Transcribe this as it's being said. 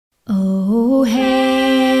Oh,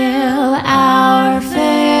 hail our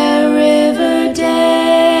fair Riverdale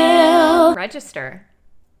Register.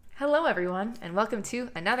 Hello, everyone, and welcome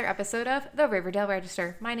to another episode of the Riverdale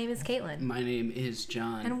Register. My name is Kaitlin. My name is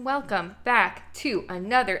John. And welcome back to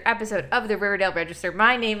another episode of the Riverdale Register.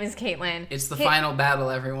 My name is Kaitlin. It's the final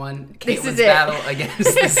battle, everyone. This is Caitlin's it. battle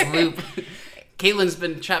against this loop. Caitlin's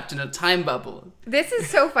been trapped in a time bubble. This is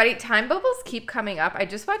so funny. Time bubbles keep coming up. I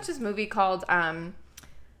just watched this movie called,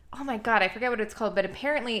 oh my god, I forget what it's called, but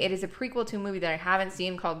apparently it is a prequel to a movie that I haven't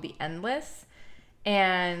seen called The Endless.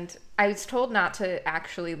 And I was told not to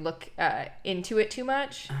actually look into it too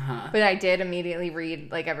much, but I did immediately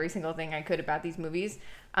read like every single thing I could about these movies.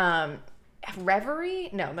 Reverie?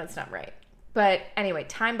 No, that's not right. But anyway,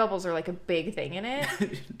 time bubbles are like a big thing in it,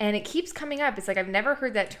 and it keeps coming up. It's like I've never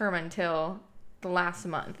heard that term until the last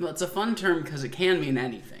month. Well, it's a fun term because it can mean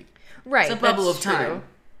anything. Right, it's a bubble of true. time.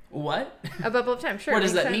 What? A bubble of time, sure. What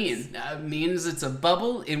does that sense. mean? It means it's a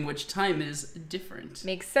bubble in which time is different.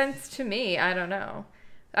 Makes sense to me. I don't know.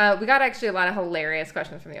 We got actually a lot of hilarious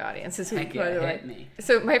questions from the audience this week, by the way. Hit me.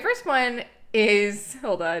 So my first one is,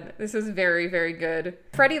 hold on, this is very, very good.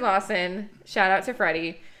 Freddie Lawson, shout out to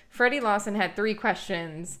Freddie. Freddie Lawson had 3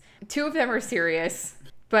 questions. 2 of them are serious.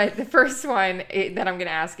 But the first one that I'm going to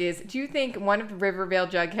ask is, do you think one of the Rivervale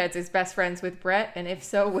Jugheads is best friends with Brett? And if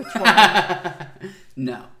so, which one?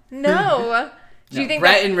 No. No. Do you think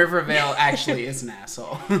Brett in Rivervale actually is an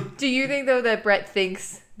asshole. Do you think, though, that Brett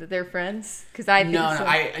thinks that they're friends? Because I think so.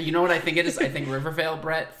 No. You know what I think it is? I think Rivervale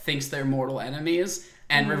Brett thinks they're mortal enemies,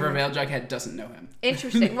 and Rivervale Jughead doesn't know him.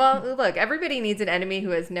 Interesting. Well, look, everybody needs an enemy who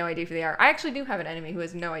has no idea who they are. I actually do have an enemy who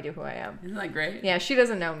has no idea who I am. Isn't that great? Yeah, she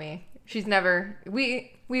doesn't know me. She's never...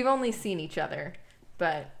 We've only seen each other,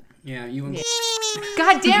 but... Yeah, you and... Yeah.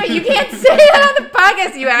 God damn it, you can't say that on the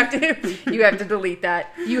podcast. You have to delete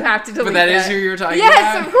that. You have to delete that. But that is who you were talking yes,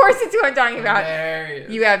 about? Yes, of course it's who I'm talking about.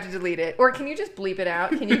 Hilarious. You have to delete it. Or can you just bleep it out?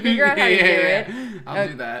 Can you figure out how to do it? I'll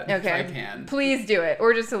do that if I can. Please do it.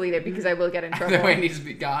 Or just delete it because I will get in trouble. Either way, it needs to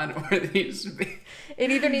be gone or it needs to be...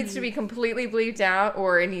 It either needs to be completely bleeped out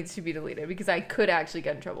or it needs to be deleted because I could actually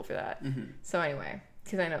get in trouble for that. Mm-hmm. So anyway,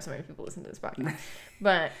 because I know so many people listen to this podcast.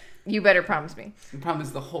 But you better promise me. The problem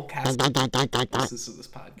is the whole cast listens to this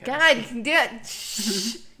podcast. God, you can do it.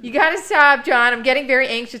 Shh. You gotta stop, John. I'm getting very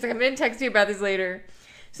anxious. I'm gonna text you about this later.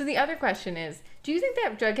 So the other question is, do you think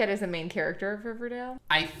that Jughead is the main character of Riverdale?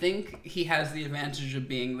 I think he has the advantage of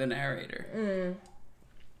being the narrator.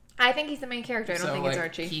 I think he's the main character. I don't think it's like,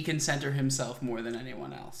 Archie. He can center himself more than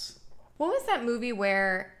anyone else. What was that movie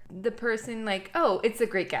where the person like, oh, it's The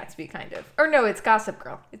Great Gatsby, kind of. Or no, it's Gossip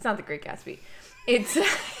Girl. It's not The Great Gatsby. It's...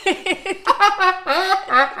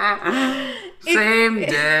 Same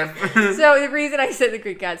diff. So the reason I said The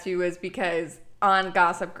Great Gatsby was because on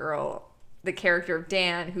Gossip Girl, the character of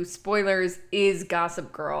Dan, who, spoilers, is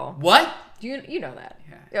Gossip Girl. What? You know that?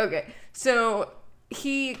 Yeah. Okay. So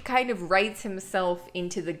he kind of writes himself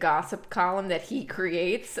into the gossip column that he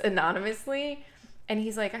creates anonymously. And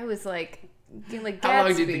he's like, I was like Gatsby. How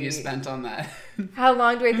long do you think you spent on that? How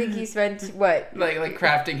long do I think he spent? What? like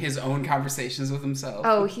crafting his own conversations with himself.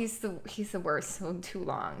 Oh, he's the worst. So too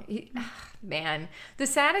long. Man, the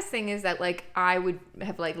saddest thing is that like I would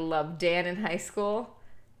have like loved Dan in high school,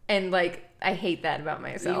 and like I hate that about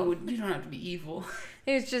myself. You don't have to be evil.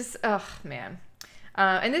 It's just, oh man.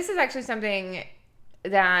 And this is actually something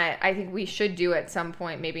that I think we should do at some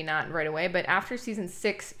point, maybe not right away, but after season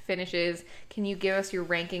 6 finishes, can you give us your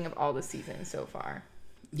ranking of all the seasons so far?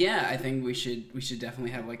 Yeah, I think we should definitely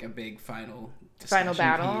have like a big final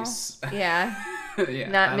battle piece. Yeah. Yeah,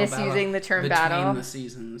 not misusing the term battle between the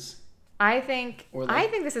seasons. I think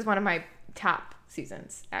this is one of my top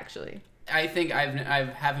seasons, actually. I think I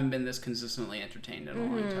haven't been this consistently entertained in a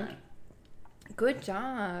long time. Good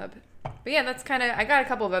job. But yeah, that's kind of... I got a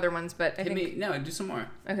couple of other ones, but I think... No, do some more.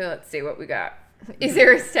 Okay, let's see what we got. Is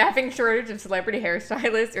there a staffing shortage of celebrity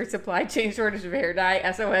hairstylists or supply chain shortage of hair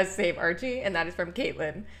dye? SOS, save Archie. And that is from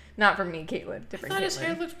Kaitlin. Not from me, Kaitlin. Different I thought Kaitlin. his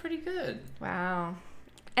hair looked pretty good. Wow.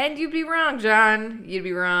 And you'd be wrong, John. You'd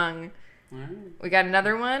be wrong. All right. We got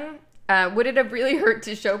another one. Would it have really hurt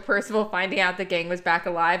to show Percival finding out the gang was back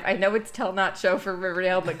alive? I know it's tell not show for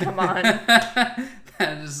Riverdale, but come on.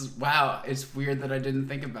 That is, wow. It's weird that I didn't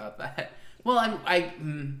think about that. Well,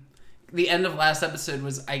 the end of last episode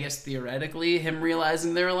was, I guess, theoretically him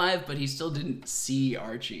realizing they're alive, but he still didn't see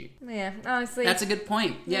Archie. Yeah, honestly. That's a good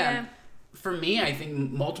point. Yeah. Yeah. For me, I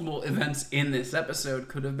think multiple events in this episode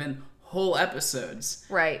could have been whole episodes.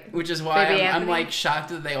 Right. Which is why Baby I'm Anthony. like shocked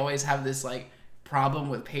that they always have this like problem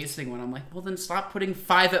with pacing when I'm like, well, then stop putting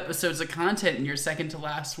 5 episodes of content in your second to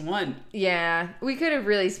last one. Yeah, we could have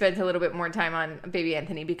really spent a little bit more time on baby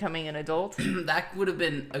Anthony becoming an adult. That would have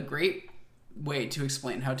been a great way to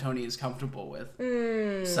explain how Tony is comfortable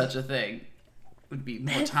with such a thing. Would be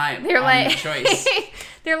more time They're on like, the choice.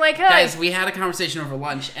 They're like, hey. Guys, we had a conversation over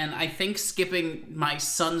lunch, and I think skipping my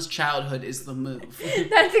son's childhood is the move.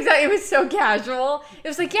 That's exactly. It was so casual. It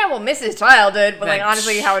was like, yeah, we'll miss his childhood, but like,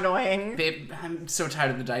 honestly, how annoying. Babe, I'm so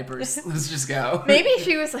tired of the diapers. Let's just go. Maybe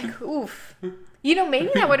she was like, oof. You know, maybe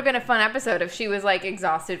that would have been a fun episode if she was like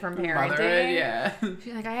exhausted from parenting. Motherhood, yeah.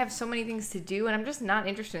 She's like, I have so many things to do, and I'm just not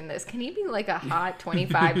interested in this. Can he be like a hot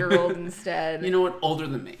 25-year-old instead? You know what? Older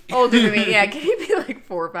than me. Older than me, yeah. Can he be like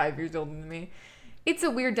 4 or 5 years older than me? It's a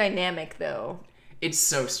weird dynamic, though. It's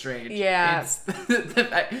so strange. Yeah.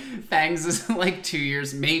 Fangs is like 2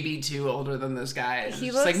 years, maybe 2 older than this guy. It's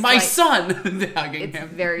He just looks like, my like- son! Hugging It's him.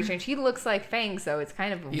 very strange. He looks like Fangs, so it's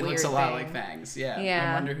kind of a weird He looks a lot thing. like Fangs, yeah.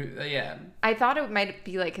 Yeah. I wonder who, yeah. I thought it might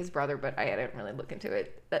be like his brother, but I didn't really look into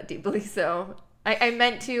it that deeply, so... I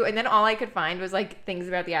meant to, and then all I could find was like things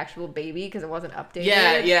about the actual baby because it wasn't updated.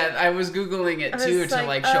 Yeah, I was Googling it too was to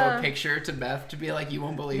like, show a picture to Beth to be like, you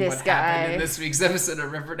won't believe This what happened guy. in this week's episode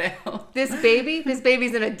of Riverdale. This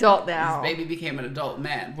baby's an adult now. This baby became an adult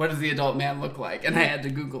man. What does the adult man look like? And I had to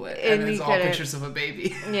Google it. And And it's you all couldn't. pictures of a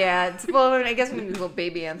baby. Yeah, well, I guess when you Google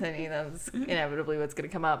baby Anthony, that's inevitably what's going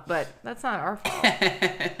to come up, but that's not our fault.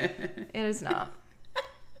 It is not.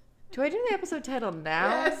 Do I do the episode title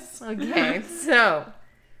now? Yes. Okay, so...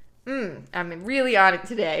 I'm really on it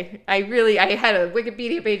today. I had a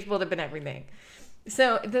Wikipedia page pulled up and everything.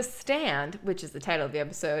 So, The Stand, which is the title of the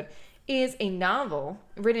episode, is a novel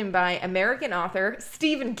written by American author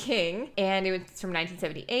Stephen King, and it was from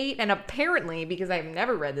 1978. And apparently, because I've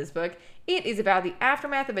never read this book, it is about the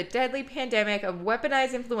aftermath of a deadly pandemic of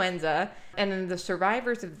weaponized influenza, and then the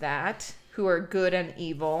survivors of that, who are good and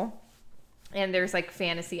evil. And there's like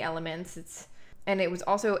fantasy elements. And it was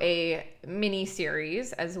also a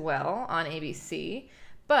mini-series as well on ABC.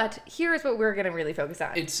 But here's what we're going to really focus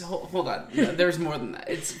on. Hold on. No, there's more than that.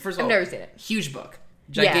 It's, first of all, I've never seen it. Huge book.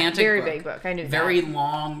 Gigantic very book. big book. I knew that. Very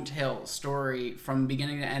long tail story from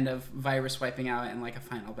beginning to end of virus wiping out and like a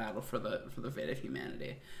final battle for the fate of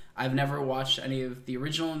humanity. I've never watched any of the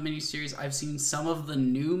original miniseries. I've seen some of the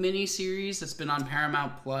new miniseries that's been on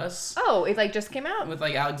Paramount Plus. Oh, it like just came out? With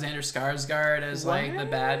like Alexander Skarsgård as like the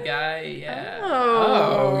bad guy. Yeah.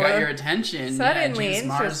 Oh. Got your attention. Suddenly James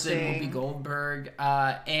Marsden, interesting. Whoopi Goldberg,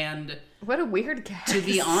 and What a weird cast. to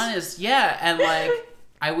be honest, yeah, and like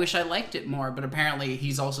I wish I liked it more, but apparently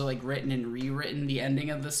he's also like written and rewritten the ending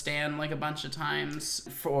of The Stand like a bunch of times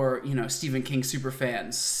for, Stephen King super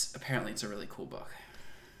fans. Apparently it's a really cool book.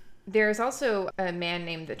 There's also a man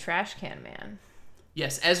named the Trash Can Man.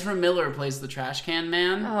 Yes, Ezra Miller plays the Trash Can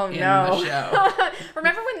Man in no. the show.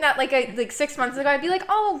 Remember when that like 6 months ago I'd be like,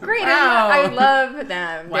 oh great, Wow. I love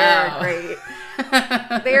them. Wow. They're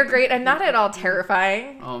great. They're great and not at all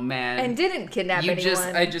terrifying. Oh man. And didn't kidnap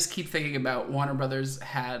anyone. I just keep thinking about Warner Brothers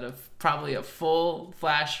had probably a full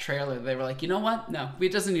Flash trailer. They were like, you know what? No,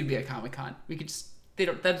 it doesn't need to be a Comic-Con. We could just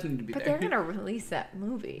that doesn't need to be But there. they're gonna release that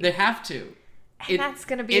movie. They have to. And that's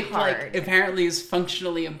gonna be hard. Like, apparently is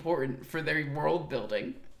functionally important for their world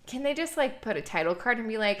building. Can they just like put a title card and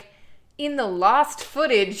be like, in the lost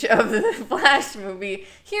footage of the Flash movie,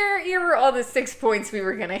 here were all the 6 points we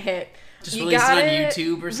were gonna hit. Just You release it got on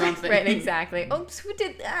YouTube or something. Right, exactly. Oops, who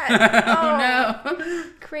did that? Oh no.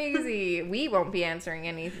 Crazy. We won't be answering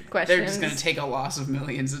any questions. They're just going to take a loss of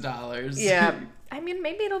millions of dollars. Yeah. I mean,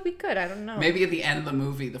 maybe it'll be good. I don't know. Maybe at the end of the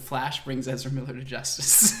movie, the Flash brings Ezra Miller to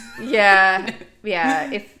justice. Yeah.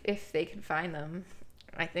 If they can find them.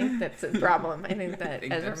 I think that's a problem. I think that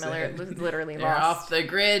Ezra Miller was literally They're lost. off the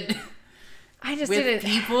grid. I just With didn't.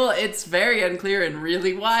 people, it's very unclear and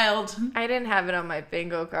really wild. I didn't have it on my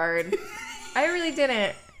bingo card. I really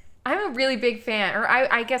didn't. I'm a really big fan, or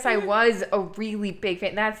I guess I was a really big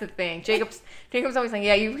fan. That's the thing. Jacob's always like,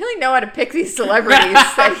 yeah, you really know how to pick these celebrities.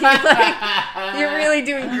 You're really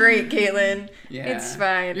doing great, Kaitlin. Yeah. It's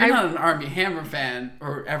fine. You're not an Armie Hammer fan,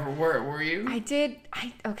 or ever were you? I did.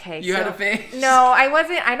 Okay. You had a face? No, I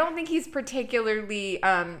wasn't. I don't think he's particularly,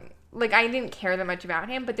 like, I didn't care that much about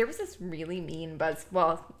him, but there was this really mean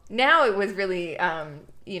well, now it was really, hindsight.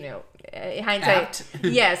 Apt.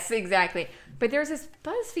 Yes, exactly. But there's this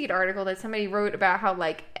BuzzFeed article that somebody wrote about how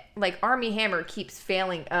like Armie Hammer keeps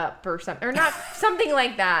failing up or something, or not something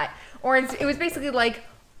like that. Or it was basically like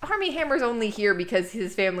Armie Hammer's only here because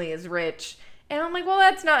his family is rich, And I'm like, well,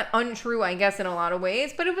 that's not untrue, I guess, in a lot of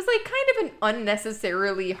ways. But it was like kind of an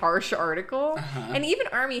unnecessarily harsh article. And even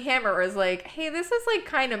Armie Hammer was like, hey, this is like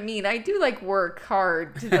kind of mean. I do like work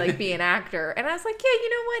hard to like be an actor. And I was like, yeah, you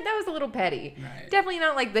know what? That was a little petty. Right. Definitely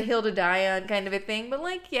not like the hill to die on kind of a thing. But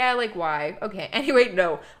like, yeah, like why? Okay. Anyway,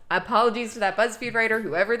 no. Apologies to that BuzzFeed writer,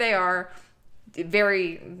 whoever they are.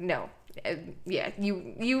 No. Yeah,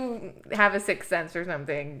 you have a sixth sense or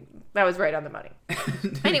something. That was right on the money.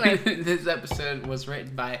 Anyway. This episode was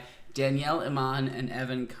written by Danielle Iman and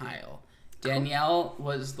Evan Kyle. Danielle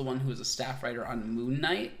was the one who was a staff writer on Moon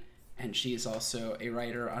Knight, and she is also a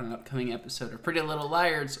writer on an upcoming episode of Pretty Little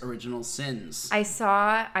Liars, Original Sins. I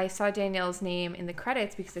saw Danielle's name in the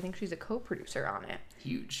credits because I think she's a co-producer on it.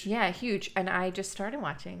 Huge. Yeah, huge. And I just started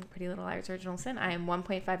watching Pretty Little Liars, Original Sin. I am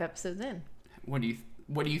 1.5 episodes in. What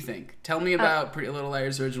do you think? Tell me about Pretty Little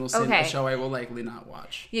Liars, Original Sin, a show I will likely not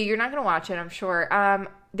watch. Yeah, you're not going to watch it, I'm sure.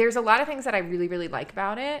 There's a lot of things that I really, really like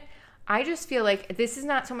about it. I just feel like this is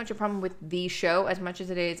not so much a problem with the show as much as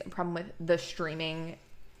it is a problem with the streaming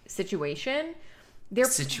situation.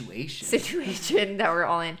 Situation that we're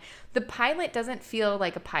all in. The pilot doesn't feel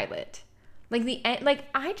like a pilot. Like the end, like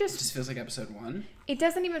it just feels like episode 1. It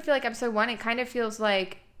doesn't even feel like episode 1. It kind of feels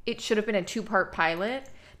like it should have been a 2-part pilot.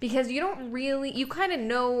 Because you kind of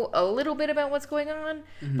know a little bit about what's going on.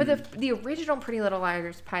 But the original Pretty Little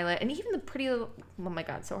Liars pilot, and even the oh my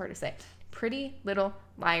God, so hard to say. Pretty Little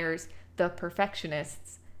Liars, The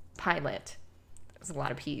Perfectionists pilot, there's a lot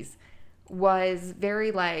of P's, was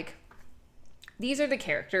very like, these are the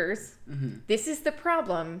characters. This is the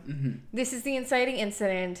problem. This is the inciting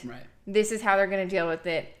incident. Right. This is how they're going to deal with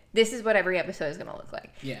it. This is what every episode is going to look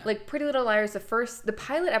like. Yeah. Like Pretty Little Liars, the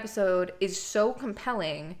pilot episode is so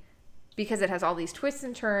compelling because it has all these twists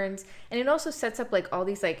and turns, and it also sets up like all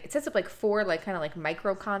these it sets up like 4 like kind of like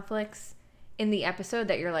micro conflicts in the episode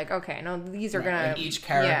that you're like, okay, no, these are gonna. And each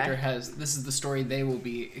character this is the story they will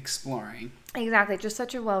be exploring. Exactly, just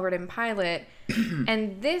such a well-written pilot,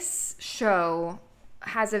 and this show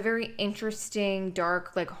has a very interesting,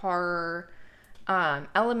 dark, like horror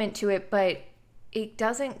element to it, but it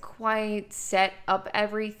doesn't quite set up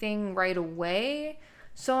everything right away.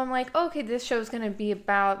 So I'm like, okay, this show's going to be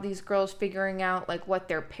about these girls figuring out like what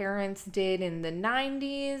their parents did in the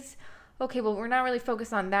 90s. Okay, well, we're not really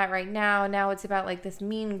focused on that right now. Now it's about like this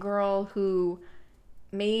mean girl who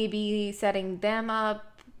may be setting them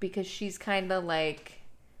up because she's kind of like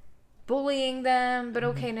bullying them. But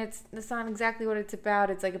okay, and that's not exactly what it's about.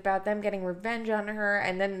 It's like about them getting revenge on her.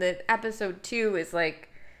 And then the episode 2 is like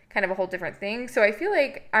kind of a whole different thing. So I feel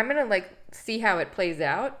like I'm going to like see how it plays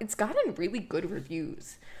out. It's gotten really good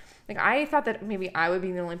reviews. Like I thought that maybe I would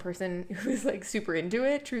be the only person who's like super into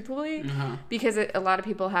it, truthfully, because a lot of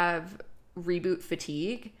people have reboot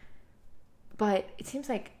fatigue, but it seems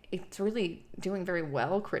like it's really doing very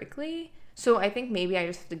well critically. So I think maybe I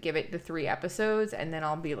just have to give it the 3 episodes and then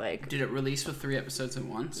I'll be like... Did it release with 3 episodes at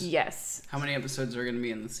once? Yes. How many episodes are going to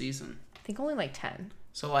be in the season? I think only like 10.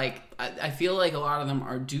 So, like, I feel like a lot of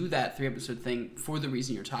them do that 3-episode thing for the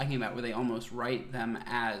reason you're talking about, where they almost write them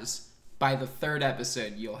as, by the 3rd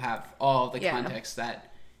episode, you'll have all the context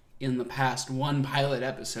that in the past 1 pilot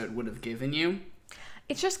episode would have given you.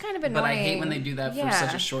 It's just kind of annoying. But I hate when they do that for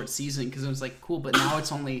such a short season, because it was like, cool, but now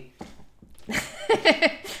it's only...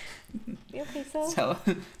 You okay, so? So,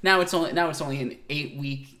 now it's only an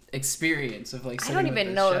 8-week experience of like. I don't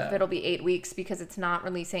even know if it'll be 8 weeks because it's not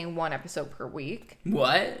releasing 1 episode per week.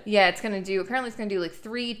 What? Yeah, apparently it's gonna do like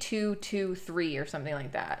 3, 2, 2, 3 or something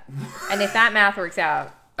like that. And if that math works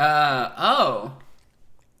out.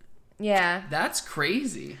 Yeah. That's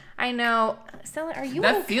crazy. I know. Stella, are you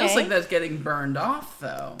that okay? Feels like that's getting burned off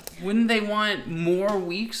though. Wouldn't they want more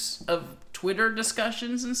weeks of Twitter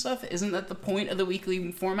discussions and stuff? Isn't that the point of the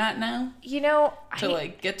weekly format now? You know,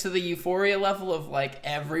 like get to the euphoria level of like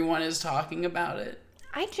everyone is talking about it.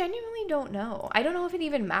 I genuinely don't know. I don't know if it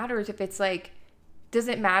even matters if it's like, does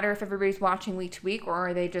it matter if everybody's watching week to week, or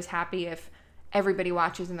are they just happy if everybody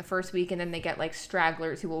watches in the first week and then they get like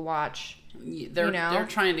stragglers who will watch? They're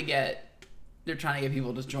trying to get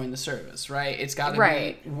people to join the service, right? It's got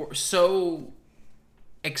to be so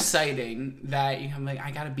exciting that I'm like,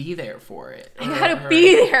 I gotta be there for it. I gotta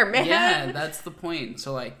be there, man. Yeah, that's the point.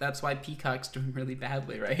 So like, that's why Peacock's doing really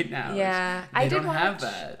badly right now. Yeah, I don't have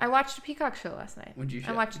that. I watched a Peacock show last night. What'd you?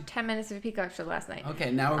 I watched 10 minutes of a Peacock show last night.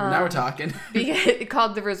 Okay, now we're talking. It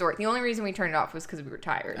called The Resort. The only reason we turned it off was because we were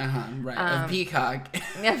tired. Right. Of Peacock.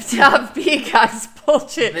 Of Peacock's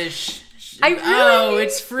bullshit.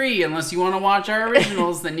 It's free unless you want to watch our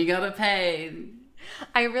originals. Then you gotta pay.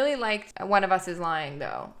 I really liked One of Us is Lying,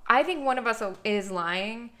 though. I think One of Us is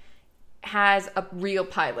Lying has a real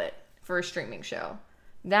pilot for a streaming show.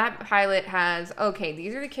 That pilot has, okay,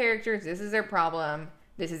 these are the characters, this is their problem,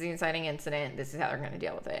 this is the inciting incident, this is how they're going to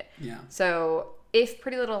deal with it. Yeah. So if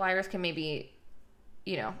Pretty Little Liars can maybe,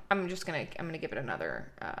 I'm gonna give it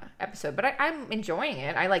another episode, but I'm enjoying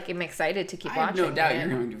it. I'm excited to keep watching. I have no doubt you're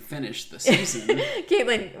going to finish the season.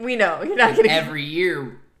 Kaitlin, we know you're not going to every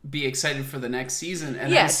year be excited for the next season,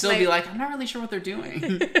 and then still be like, I'm not really sure what they're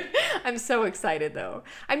doing. I'm so excited though.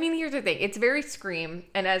 I mean, here's the thing: it's very Scream,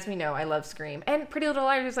 and as we know, I love Scream, and Pretty Little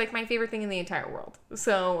Liars is like my favorite thing in the entire world.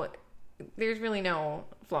 So there's really no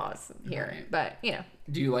flaws here, right. But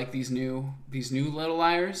Do you like these new Little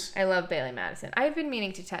Liars? I love Bailey Madison. I've been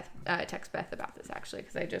meaning to text Beth about this actually,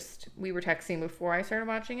 because we were texting before I started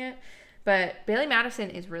watching it. But Bailey Madison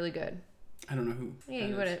is really good. I don't know who. Yeah,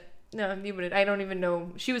 you wouldn't. No, you wouldn't. I don't even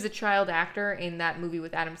know. She was a child actor in that movie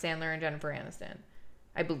with Adam Sandler and Jennifer Aniston,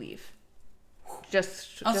 I believe.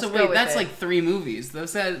 Just wait, that's like 3 movies.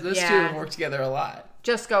 Those two have worked together a lot.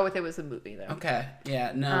 Just Go With It was a movie though. Okay.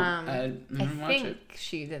 Yeah. No. I think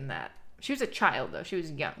she's in that. She was a child though. She was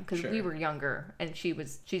young because we were younger, and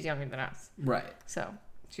she's younger than us. Right. So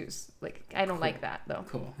she was like, I don't like that though.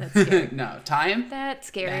 Cool. That's scary. No. Time. That's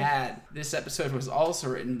scary. Bad. This episode was also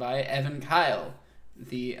written by Evan Kyle,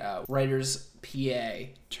 the writer's PA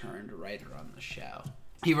turned writer on the show.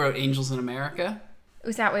 He wrote Angels in America.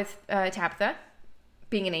 Was that with Tabitha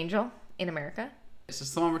being an angel in America? This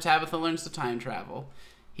is the one where Tabitha learns to time travel.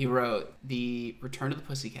 He wrote The Return of the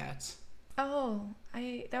Pussycats. Oh,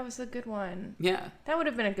 that was a good one. Yeah. That would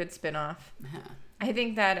have been a good spin-off. Yeah. I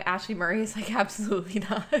think that Ashley Murray is like, absolutely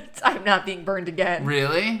not. I'm not being burned again.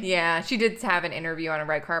 Really? Yeah, she did have an interview on a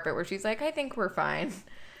red carpet where she's like, I think we're fine.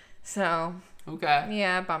 So. Okay.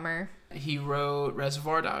 Yeah, bummer. He wrote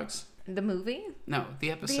Reservoir Dogs. The movie? No,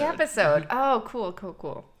 the episode. The episode. Oh, cool.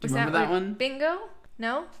 Do you remember that one? Bingo?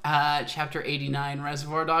 No? Chapter 89,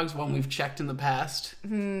 Reservoir Dogs, one we've checked in the past.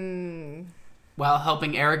 While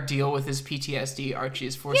helping Eric deal with his PTSD, Archie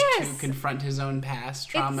is forced to confront his own past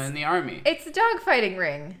trauma in the army. It's a dogfighting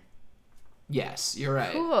ring. Yes, you're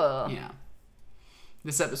right. Cool. Yeah.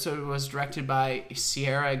 This episode was directed by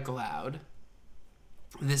Sierra Glaude.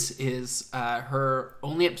 This is her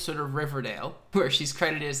only episode of Riverdale, where she's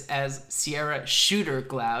credited as Sierra Shooter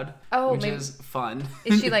Glaude, which is fun.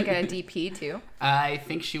 Is she like a DP too? I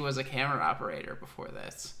think she was a camera operator before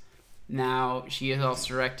this. Now she is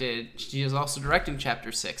also directing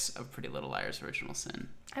Chapter 6 of Pretty Little Liars: Original Sin.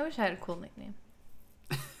 I wish I had a cool nickname.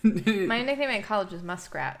 My nickname in college was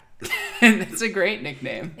Muskrat. That's a great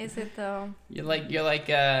nickname. Is it though? You're like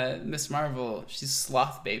Miss Marvel. She's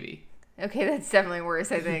Sloth Baby. Okay, that's definitely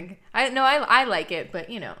worse, I think. I like it, but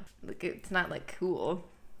it's not like cool.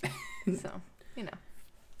 So,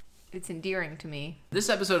 it's endearing to me. This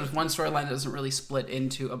episode is one storyline that doesn't really split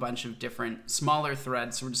into a bunch of different smaller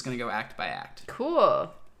threads, so we're just going to go act by act.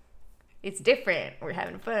 Cool. It's different. We're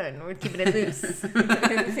having fun. We're keeping it loose.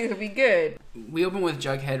 It'll be good. We open with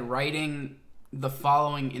Jughead writing the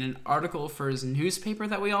following in an article for his newspaper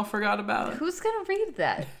that we all forgot about. Who's going to read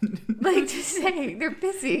that? Just say, they're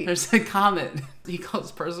busy. There's a comet. He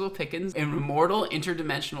calls Percival Pickens an immortal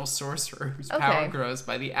interdimensional sorcerer whose power grows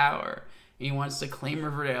by the hour. And he wants to claim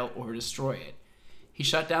Riverdale or destroy it. He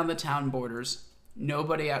shut down the town borders.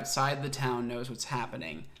 Nobody outside the town knows what's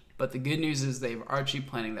happening. But the good news is they have Archie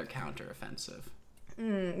planning their counteroffensive.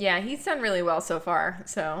 Yeah, he's done really well so far,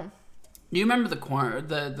 so... Do you remember the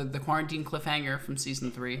quarantine cliffhanger from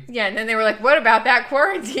season 3? Yeah, and then they were like, "What about that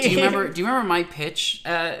quarantine?" Do you remember my pitch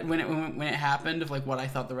when it happened of like what I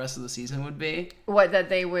thought the rest of the season would be? What, that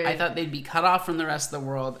they would? I thought they'd be cut off from the rest of the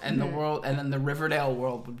world, and and then the Riverdale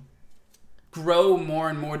world would grow more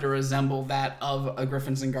and more to resemble that of a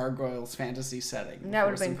Griffins and Gargoyles fantasy setting. That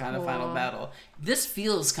would have been some kind of final battle. This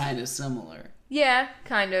feels kind of similar. Yeah,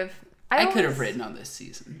 kind of. I could have written on this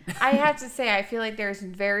season. I have to say, I feel like there's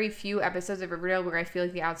very few episodes of Riverdale where I feel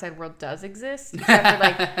like the outside world does exist. Except for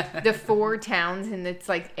like the 4 towns in its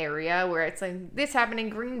like area where it's like, this happened in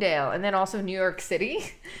Greendale and then also New York City.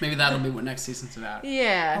 Maybe that'll be what next season's about.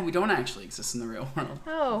 Yeah. Oh, we don't actually exist in the real world.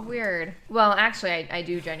 Oh, weird. Well, actually, I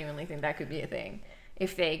do genuinely think that could be a thing.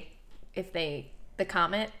 If the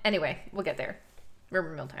comet. Anyway, we'll get there. River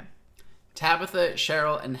Mill time. Tabitha,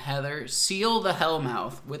 Cheryl, and Heather seal the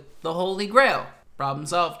Hellmouth with the Holy Grail. Problem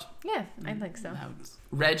solved. Yeah, I think so.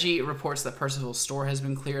 Reggie reports that Percival's store has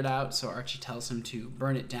been cleared out, so Archie tells him to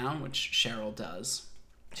burn it down, which Cheryl does.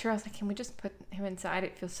 Cheryl's like, can we just put him inside?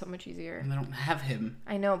 It feels so much easier. And they don't have him.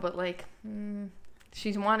 I know, but like,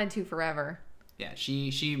 she's wanted to forever. Yeah,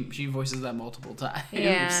 she voices that multiple times.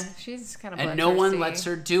 Yeah, she's kind of and no one lets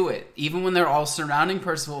her do it. Even when they're all surrounding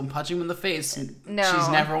Percival and punching him in the face, no. She's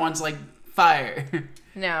never once like, fire.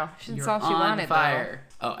 No, she You're saw she on wanted fire.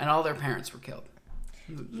 Oh, and all their parents were killed.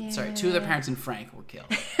 Sorry, 2 of their parents and Frank were killed.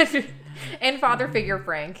 though. And father figure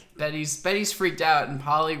Frank. Betty's freaked out, and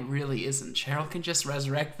Polly really isn't. Cheryl can just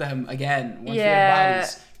resurrect them again once we Yeah. have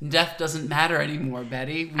bodies. Death doesn't matter anymore,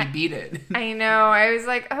 Betty. We beat it. I know. I was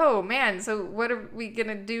like, oh man, so what are we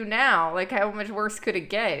gonna do now? Like, how much worse could it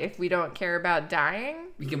get if we don't care about dying?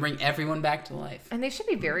 We can bring everyone back to life. And they should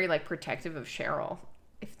be very like protective of Cheryl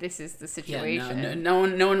if this is the situation. Yeah, no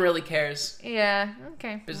one really cares. Yeah.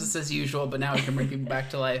 Okay. Business as usual, but now we can bring people back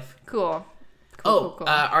to life. Cool. Cool.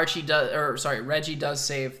 Reggie does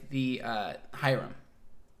save the Hiram.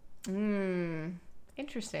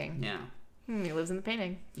 Interesting. Yeah. He lives in the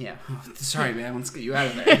painting. Yeah. Sorry, man. Let's get you out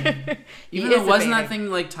of there. Even though wasn't that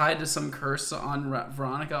thing like tied to some curse on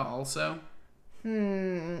Veronica also?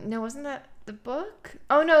 No, wasn't that the book?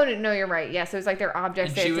 Oh no, you're right. Yeah, so it's like their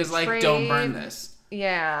objects. And they she had to was like, trade. "Don't burn this."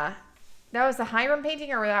 Yeah, that was the Hiram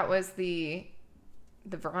painting, or that was the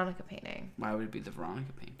Veronica painting. Why would it be the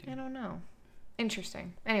Veronica painting? I don't know.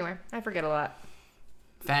 Interesting. Anyway, I forget a lot.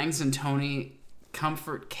 Fangs and Tony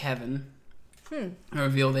comfort Kevin.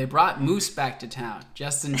 Reveal they brought Moose back to town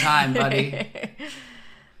just in time, buddy.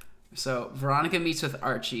 So Veronica meets with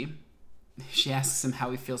Archie. She asks him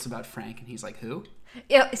how he feels about Frank, and he's like, "Who?"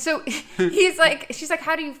 Yeah, so she's like,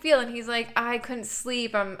 "How do you feel?" And he's like, "I couldn't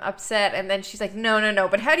sleep. I'm upset." And then she's like, "No.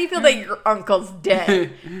 But how do you feel that your uncle's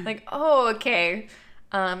dead?" Like, "Oh, okay."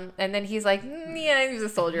 And then he's like, "Yeah, he was a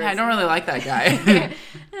soldier." Yeah, I don't really like that guy.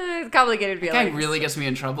 It's complicated feelings. That guy really gets me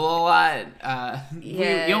in trouble a lot.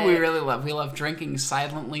 Yeah. We really love? We love drinking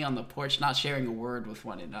silently on the porch, not sharing a word with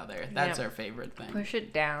one another. That's our favorite thing. Push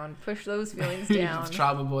it down. Push those feelings down.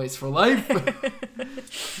 Trauma boys for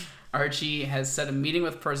life. Archie has set a meeting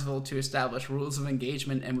with Percival to establish rules of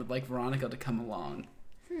engagement and would like Veronica to come along.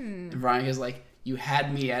 And Veronica's like, "You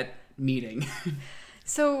had me at meeting."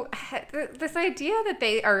 So this idea that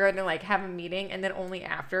they are going to like have a meeting and then only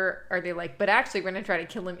after are they like, but actually we're going to try to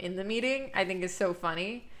kill him in the meeting, I think is so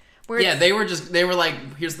funny. Yeah, they were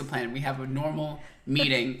like, "Here's the plan. We have a normal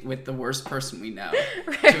meeting with the worst person we know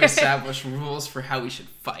to establish rules for how we should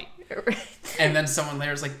fight." And then someone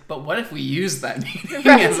later is like, "But what if we use that meeting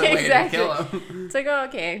as a way to kill him?" It's like, oh,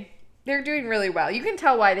 okay. They're doing really well. You can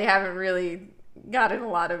tell why they haven't really gotten a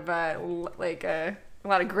lot of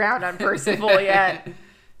ground on Percival yet.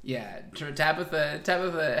 Yeah,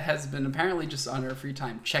 Tabitha has been apparently just on her free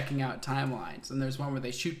time checking out timelines, and there's one where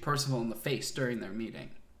they shoot Percival in the face during their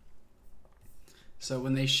meeting. So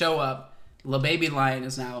when they show up, La Baby Lion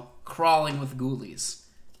is now crawling with ghoulies.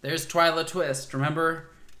 There's Twyla Twist. Remember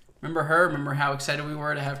her? Remember how excited we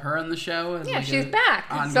were to have her on the show? As Yeah, she's back.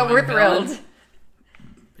 So ongoing we're thrilled. villain?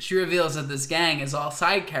 She reveals that this gang is all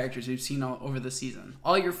side characters we've seen all over the season.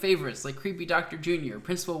 All your favorites, like Creepy Dr. Jr.,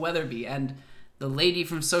 Principal Weatherby, and the lady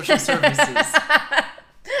from Social Services.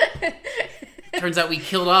 Turns out we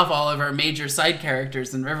killed off all of our major side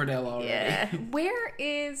characters in Riverdale already. Yeah. Where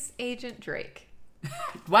is Agent Drake?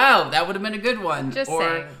 Wow, that would have been a good one. Just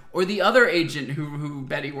saying. Or the other agent who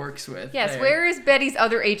Betty works with. Yes, there. where is Betty's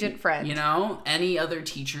other agent friend? You know, any other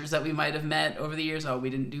teachers that we might have met over the years? Oh,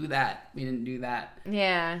 we didn't do that.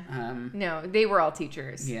 Yeah. No, they were all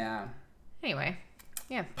teachers. Yeah. Anyway,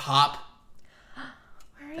 yeah. Pop.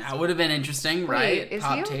 That would have been interesting, right? Is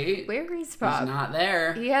Pop he? Tate. Where is Pop? He's not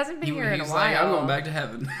there. He hasn't been here in a while. He's like, "I'm going back to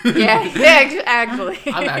heaven." Yeah, actually.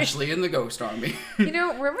 I'm actually in the ghost army. You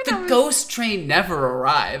know, remember the ghost train never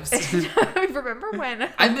arrives. Remember when?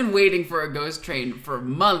 I've been waiting for a ghost train for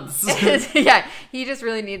months. Yeah, he just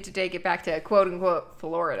really needed to take it back to quote unquote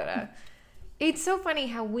Florida. It's so funny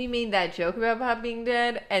how we made that joke about Pop being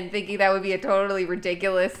dead and thinking that would be a totally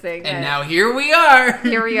ridiculous thing. And now here we are.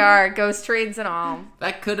 Here we are, ghost trains and all.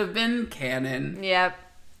 That could have been canon. Yep.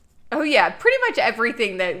 Oh yeah, pretty much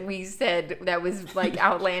everything that we said that was like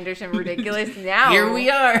outlandish and ridiculous. Now Here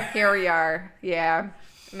we are. Here we are. Yeah.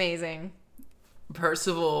 Amazing.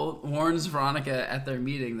 Percival warns Veronica at their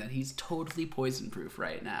meeting that he's totally poison-proof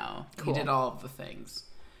right now. Cool. He did all of the things.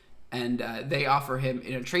 And they offer him,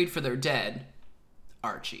 in a trade for their dead,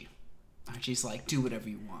 Archie. Archie's like, "Do whatever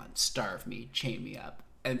you want. Starve me. Chain me up."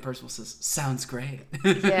 And Percival says, "Sounds great."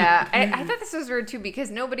 Yeah. I thought this was weird, too, because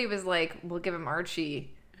nobody was like, "We'll give him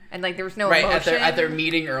Archie." And, like, there was no emotion. At their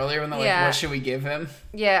meeting earlier when they're like, "What should we give him?"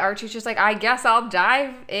 Yeah, Archie's just like, "I guess I'll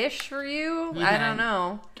die-ish for you." Yeah. I don't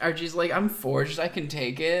know. Archie's like, "I'm forged. I can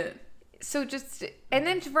take it." So just, and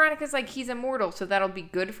then Veronica's like, "He's immortal, so that'll be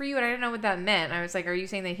good for you." And I didn't know what that meant. I was like, "Are you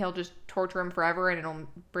saying that he'll just torture him forever and it'll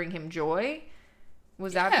bring him joy?"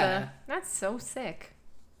 Was that that's so sick.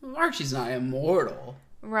 Archie's not immortal.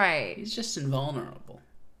 Right. He's just invulnerable.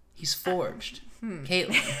 He's forged.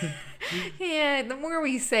 Kaitlin. Yeah, the more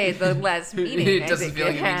we say it, the less meaning It doesn't feel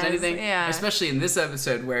like it means has. anything. Yeah. Especially in this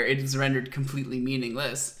episode where it is rendered completely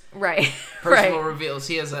meaningless. Right. Percival Right. reveals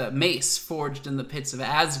he has a mace forged in the pits of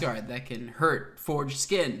Asgard that can hurt forged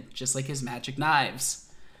skin, just like his magic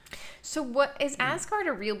knives. So what is Asgard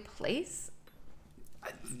a real place?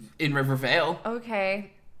 In Rivervale.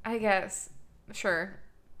 Okay, I guess. Sure.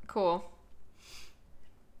 Cool.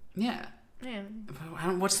 Yeah. Yeah.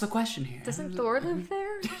 What's the question here? Doesn't Thor live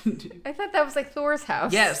there? I thought that was like Thor's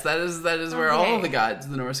house. Yes, that is where Okay. all the gods,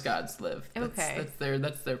 the Norse gods, live. Okay.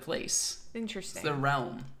 That's their place. Interesting. It's their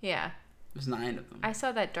realm. Yeah. There's 9 of them. I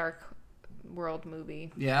saw that Dark World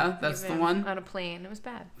movie. Yeah, that's the Even one. on a plane. It was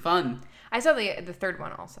bad. Fun. I saw the third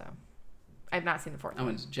one also. I've not seen the fourth That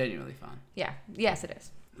one. one's genuinely fun. Yeah. Yes, it is.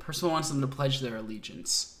 Percival wants them to pledge their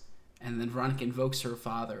allegiance, and then Veronica invokes her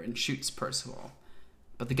father and shoots Percival.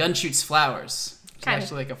 But the gun shoots flowers. It's Kind of-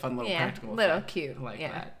 actually like a fun little practical little effect. cute. I like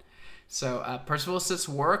Yeah. that. So Percival sets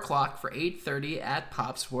War o'clock for 8:30 at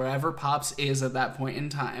Pops, wherever Pops is at that point in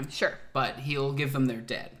time. Sure. But he'll give them their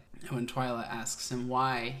dead. And when Twyla asks him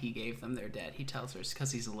why he gave them their dead, he tells her it's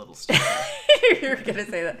because he's a little stupid. You were gonna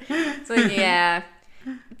say that. It's like, yeah.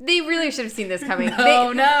 They really should have seen this coming.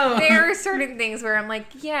 No. There are certain things where I'm like,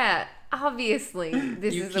 yeah, obviously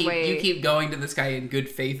this is the way. You keep going to this guy in good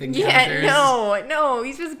faith encounters. Yeah, no,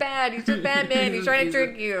 he's just bad. He's just bad man. He's trying to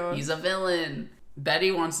trick you. He's a villain.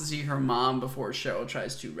 Betty wants to see her mom before Cheryl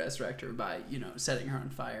tries to resurrect her by, setting her on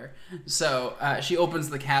fire. So she opens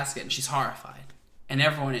the casket and she's horrified. And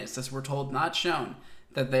everyone is, as we're told, not shown,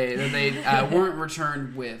 that they weren't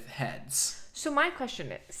returned with heads. So my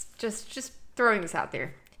question is, just throwing this out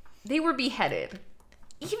there, they were beheaded.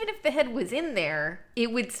 Even if the head was in there,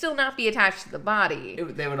 it would still not be attached to the body.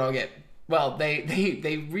 They would all get... Well,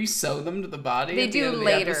 they re-sew them to the body. They at the do end of the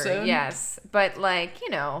later, episode. yes. But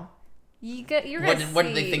you're gonna What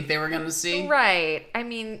did they think they were going to see? Right. I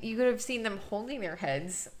mean, you could have seen them holding their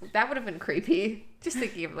heads. That would have been creepy. Just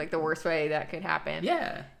thinking of the worst way that could happen.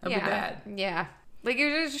 Yeah, that'd be bad. Yeah.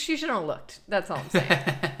 She shouldn't have looked. That's all I'm saying.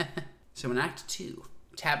 So in Act 2,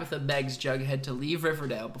 Tabitha begs Jughead to leave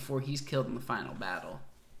Riverdale before he's killed in the final battle.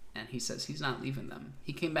 And he says he's not leaving them.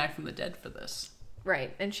 He came back from the dead for this.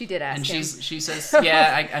 Right. And she did ask And him. she says,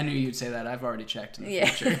 yeah, I knew you'd say that. I've already checked in the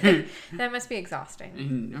future. That must be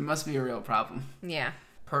exhausting. It must be a real problem. Yeah.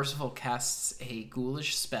 Percival casts a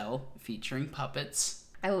ghoulish spell featuring puppets.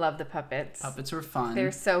 I love the puppets. Puppets were fun.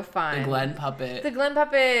 They're so fun. The Glenn puppet. The Glenn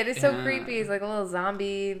puppet is so Yeah. creepy. It's like a little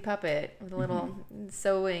zombie puppet with a little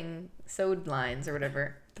sewed lines or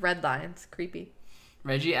whatever. Thread lines. Creepy.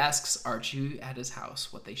 Reggie asks Archie at his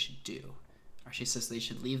house what they should do. Archie says they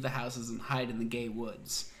should leave the houses and hide in the gay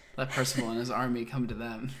woods. Let Percival and his army come to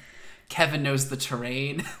them. Kevin knows the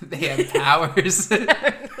terrain. They have powers.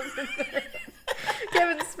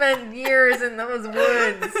 Kevin spent years in those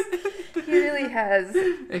woods. He really has.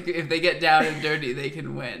 If they get down and dirty, they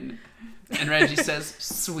can win. And Reggie says,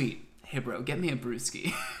 sweet. Hey, bro, get me a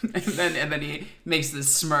brewski. and then he makes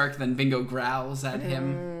this smirk. Then Bingo growls at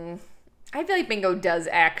him. I feel like Bingo does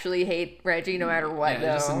actually hate Reggie no matter what,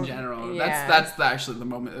 though. Just in general. Yeah. That's actually the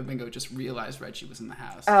moment that Bingo just realized Reggie was in the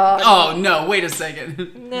house. Oh, no, wait a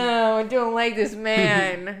second. No, I don't like this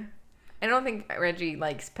man. I don't think Reggie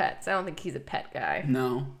likes pets. I don't think he's a pet guy.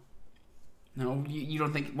 No, you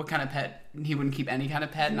don't think, what kind of pet? He wouldn't keep any kind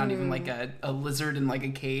of pet, not even like a lizard in like a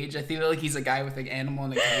cage. I feel like he's a guy with an animal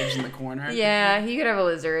in a cage in the corner. Yeah, he could have a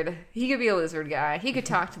lizard. He could be a lizard guy. He could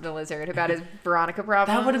talk to the lizard about his Veronica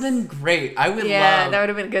problems. That would have been great. I would Yeah, love that would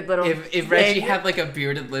have been a good little if Reggie had like a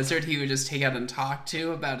bearded lizard he would just take out and talk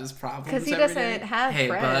to about his problems. Because he every day. doesn't have Hey,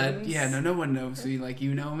 friends. bud. Yeah, no one knows me like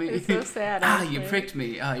you know me. It's so sad, You actually. pricked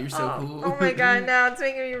me. You're so cool. Oh my god, now it's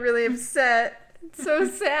making me really upset. It's so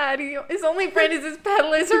sad. His only friend is his pet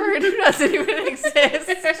lizard who doesn't even exist.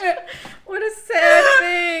 What a sad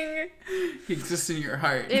thing. He exists in your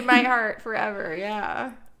heart. In my heart forever,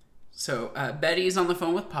 yeah. So Betty's on the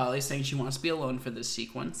phone with Polly saying she wants to be alone for this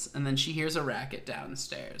sequence, and then she hears a racket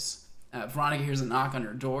downstairs. Veronica hears a knock on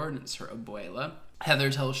her door, and it's her abuela. Heather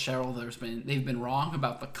tells Cheryl they've been wrong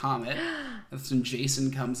about the comet. That's when Jason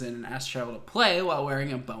comes in and asks Cheryl to play while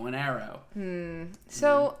wearing a bow and arrow.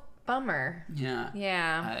 So, bummer. Yeah.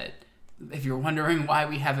 Yeah. If you're wondering why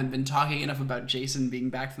we haven't been talking enough about Jason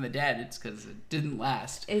being back from the dead, it's because it didn't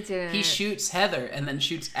last. It didn't. He shoots Heather and then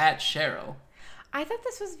shoots at Cheryl. I thought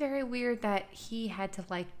this was very weird that he had to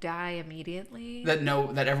like die immediately. That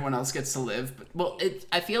everyone else gets to live. But,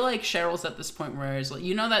 I feel like Cheryl's at this point where it's like,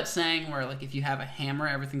 you know that saying where like if you have a hammer,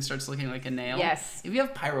 everything starts looking like a nail? Yes. If you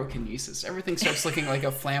have pyrokinesis, everything starts looking like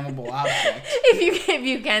a flammable object. if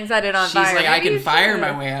you can set it on fire. She's like, I can fire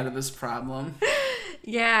my way out of this problem.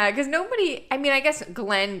 Yeah, because nobody, I mean, I guess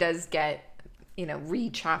Glenn does get,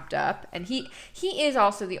 re-chopped up, and he is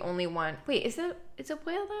also the only one. Wait, is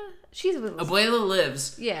Abuela? She's Abuela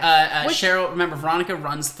lives. Yeah. Cheryl, remember, Veronica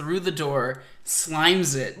runs through the door,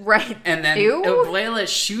 slimes it. Right. And then Abuela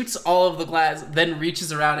shoots all of the glass, then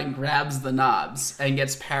reaches around and grabs the knobs and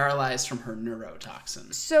gets paralyzed from her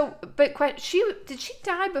neurotoxins. So, but did she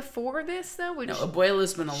die before this, though? No,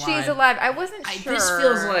 Abuela's been alive. She's alive. I wasn't sure. This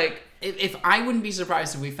feels like, if I wouldn't be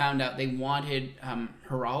surprised if we found out they wanted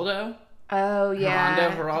Geraldo. Oh,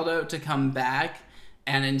 yeah. Geraldo to come back,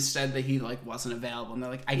 and instead that he, like, wasn't available. And they're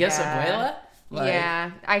like, I guess Abuela?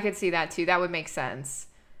 Yeah, I could see that, too. That would make sense.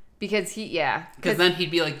 Because Because then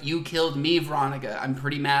he'd be like, you killed me, Veronica. I'm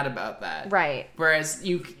pretty mad about that. Right. Whereas,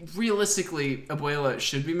 realistically, Abuela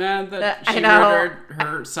should be mad that she I know. murdered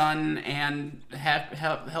her son and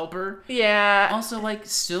helper. Yeah. Also, like,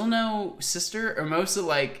 still no sister. Hermosa,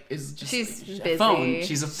 like, is just she's a busy. phone.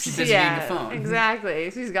 She's busy being a phone.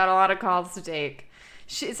 Exactly. She's got a lot of calls to take.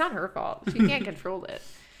 It's not her fault. She can't control it.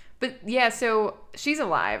 But yeah, so she's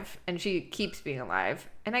alive, and she keeps being alive.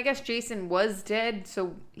 And I guess Jason was dead,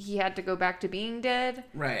 so he had to go back to being dead.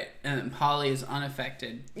 Right. And Polly is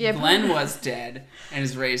unaffected. Yeah, Glenn was dead and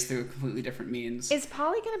is raised through completely different means. Is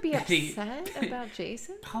Polly going to be upset about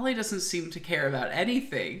Jason? Polly doesn't seem to care about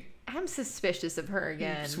anything. I'm suspicious of her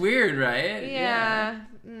again. It's weird, right? Yeah.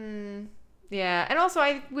 Yeah. And also,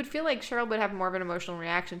 I would feel like Cheryl would have more of an emotional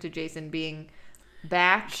reaction to Jason being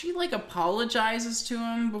back. She like apologizes to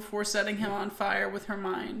him before setting him on fire with her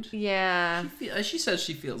mind. Yeah. She says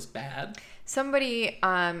she feels bad. Somebody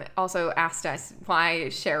also asked us why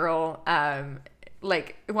Cheryl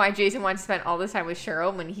why Jason wanted to spend all this time with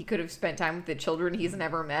Cheryl when he could have spent time with the children he's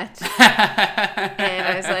never met. And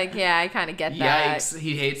I was like, yeah, I kind of get that. Yikes,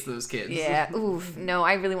 he hates those kids. Yeah, oof. No,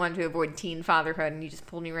 I really wanted to avoid teen fatherhood, and you just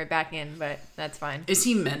pulled me right back in, but that's fine. Is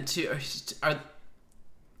he meant to...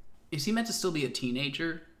 Is he meant to still be a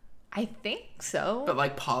teenager? I think so. But,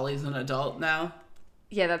 like, Polly's an adult now?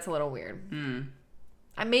 Yeah, that's a little weird.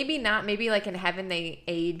 Maybe not. Maybe, like, in heaven they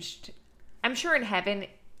aged... I'm sure in heaven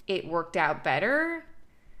it worked out better.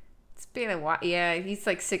 It's been a while. Yeah, he's,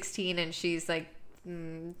 like, 16 and she's, like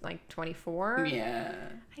 24. Yeah.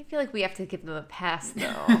 I feel like we have to give them a pass,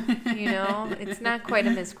 though. It's not quite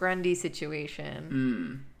a Miss Grundy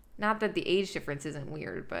situation. Not that the age difference isn't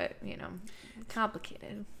weird, but,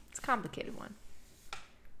 complicated. It's a complicated one.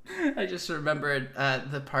 I just remembered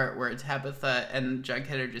the part where Tabitha and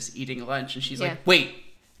Jughead are just eating lunch, and she's like, wait,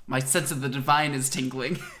 my sense of the divine is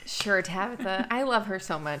tingling. Sure, Tabitha. I love her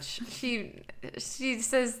so much. She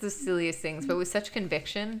says the silliest things, but with such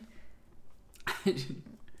conviction.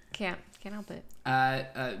 Can't help it.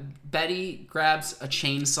 Betty grabs a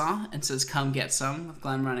chainsaw and says, come get some, with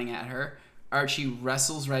Glenn running at her. Archie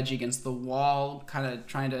wrestles Reggie against the wall, kind of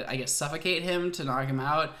trying to, I guess, suffocate him to knock him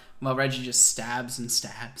out, while Reggie just stabs and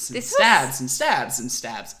stabs and stabs and stabs and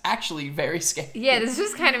stabs. Actually, very scary. Yeah, this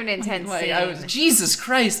was kind of an intense scene. Jesus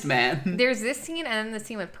Christ, man. There's this scene and then the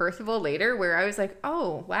scene with Percival later where I was like,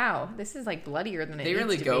 oh, wow, this is like bloodier than it needs to be. They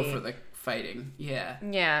really go for the fighting. Yeah.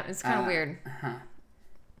 Yeah, it's kind of weird.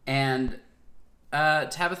 And...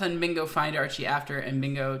 Tabitha and Bingo find Archie after, and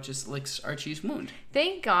Bingo just licks Archie's wound.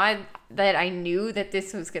 Thank God that I knew that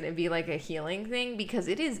this was going to be like a healing thing, because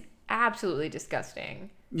it is absolutely disgusting.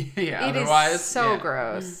 Yeah, otherwise... It is so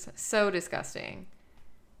gross. So disgusting.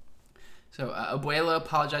 So, Abuela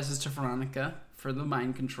apologizes to Veronica for the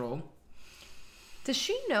mind control. Does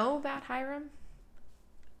she know about Hiram?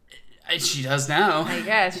 She does now. I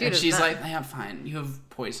guess. She's like, yeah, fine. You have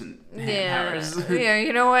poison powers. Yeah,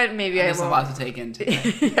 you know what? Maybe I won't. There's a lot to take into.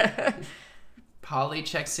 Yeah. Polly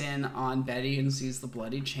checks in on Betty and sees the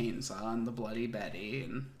bloody chainsaw and the bloody Betty.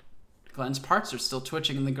 And Glenn's parts are still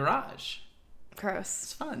twitching in the garage. Gross.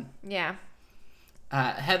 It's fun. Yeah.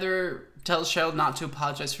 Heather tells Cheryl not to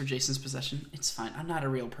apologize for Jason's possession. It's fine. I'm not a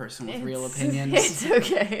real person with real opinions. It's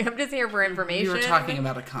okay. I'm just here for information. You were talking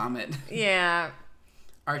about a comet. Yeah.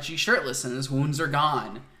 Archie's shirtless and his wounds are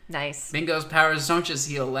gone. Nice. Bingo's powers don't just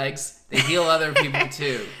heal legs, they heal other people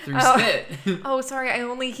too, through spit. Oh, sorry, I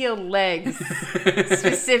only heal legs.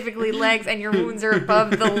 Specifically legs, and your wounds are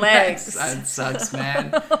above the legs. That sucks,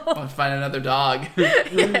 man. I'll find another dog.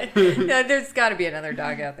 Yeah, there's got to be another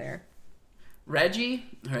dog out there.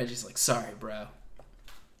 Reggie's like, sorry, bro.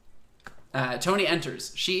 Tony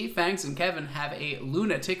enters. She, Fangs, and Kevin have a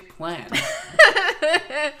lunatic plan.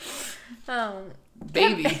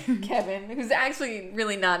 Baby. Kevin, who's actually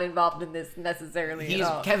really not involved in this necessarily at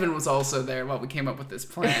all. Kevin was also there while we came up with this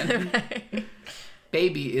plan. Right.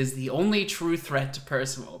 Baby is the only true threat to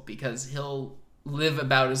Percival because he'll live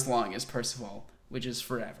about as long as Percival, which is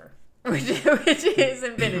forever. Which is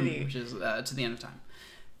infinity. Which is to the end of time.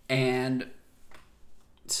 And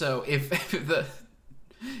so if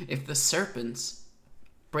the serpents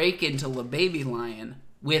break into the baby lion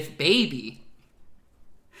with Baby,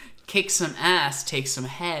 kick some ass, take some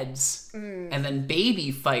heads, and then Baby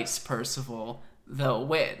fights Percival, they'll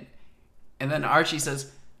win. And then Archie says,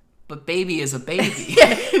 but Baby is a baby.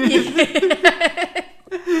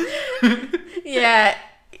 Yeah.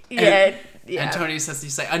 And Tony says,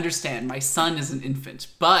 he's like, understand, my son is an infant,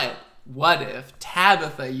 but what if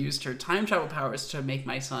Tabitha used her time travel powers to make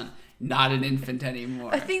my son not an infant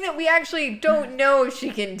anymore? A thing that we actually don't know she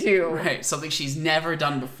can do. Right, something she's never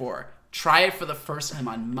done before. Try it for the first time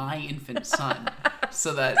on my infant son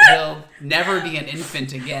so that he'll never be an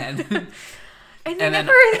infant again. And they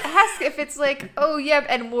never ask if it's like, oh, yeah,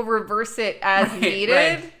 and we'll reverse it as needed.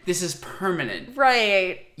 Right. This is permanent.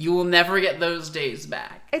 Right. You will never get those days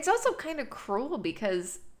back. It's also kind of cruel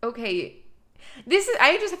because, okay,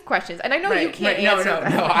 I just have questions, and I know you can't answer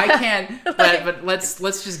them. No, I can. But let's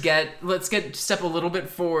step a little bit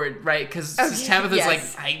forward, right? Because Tabitha's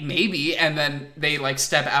like, maybe, and then they like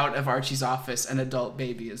step out of Archie's office, and adult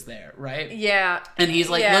Baby is there, right? Yeah. And he's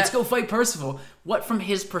like, let's go fight Percival. What, from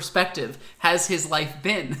his perspective, has his life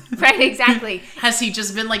been? Right, exactly. Has he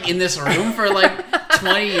just been like in this room for like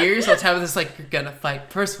 20 years? While Tabitha's like, you're gonna fight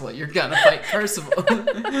Percival. You're gonna fight Percival. No,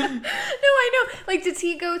 I know. Like, does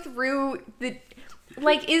he go through the...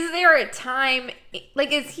 Like, is there a time...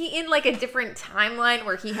 Like, is he in, like, a different timeline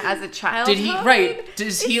where he has a child? Did he... Right.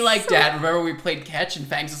 Does he, like, Dad, remember we played catch? And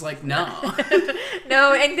Fangs is like, no.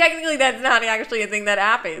 No, and technically that's not actually a thing that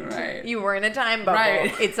happened. Right. You were in a time bubble.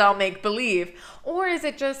 Right. It's all make-believe. Or is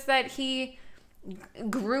it just that he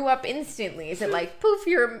grew up instantly? Is it like, poof,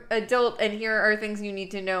 you're adult and here are things you need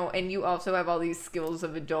to know and you also have all these skills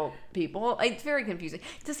of adult people? It's very confusing.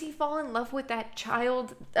 Does he fall in love with that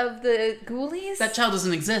child of the ghoulies? That child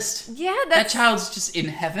doesn't exist. Yeah, that child's just in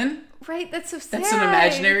heaven. Right, that's so sad. That's an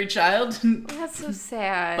imaginary child. That's so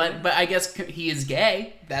sad. But I guess he is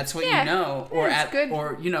gay. That's what you know.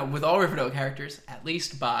 Or you know, with all Riverdale characters, at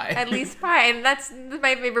least bi. At least bi, and that's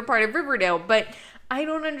my favorite part of Riverdale. But I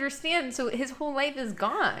don't understand. So his whole life is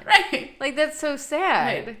gone. Right. Like, that's so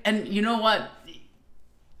sad. Right. And you know what?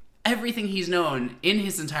 Everything he's known in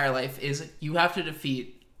his entire life is you have to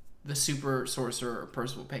defeat the super sorcerer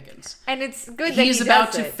Percival Pickens. And it's good that he's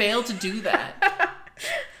about to fail to do that.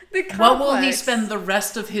 What will he spend the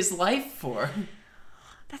rest of his life for?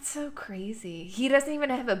 That's so crazy. He doesn't even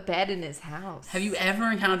have a bed in his house. Have you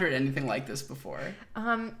ever encountered anything like this before?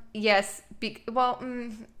 Yes.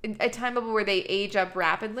 A time bubble where they age up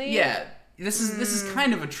rapidly. Yeah. This is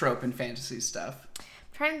kind of a trope in fantasy stuff. I'm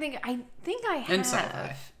trying to think. I think I have. And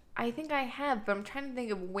sci-fi. I think I have, but I'm trying to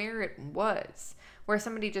think of where it was. Where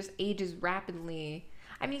somebody just ages rapidly.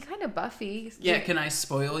 I mean, kind of Buffy. Yeah, can I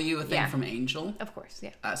spoil you a thing from Angel? Of course,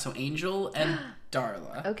 yeah. So Angel and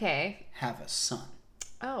Darla have a son.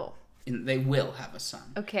 Oh. And they will have a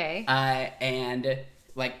son. Okay. And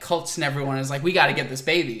like cults and everyone is like, we got to get this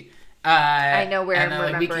baby. I know where and I'm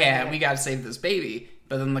like, remembering we can't. it. We got to save this baby.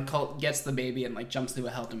 But then the cult gets the baby and like jumps through a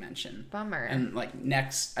hell dimension. Bummer. And like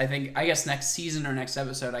I guess next season or next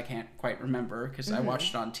episode, I can't quite remember because I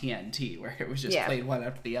watched it on TNT where it was just played one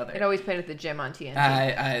after the other. It always played at the gym on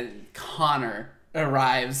TNT. Connor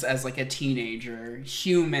arrives as like a teenager,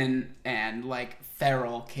 human and like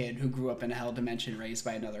feral kid who grew up in a hell dimension raised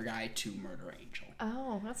by another guy to murder Angel.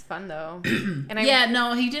 Oh, that's fun though. And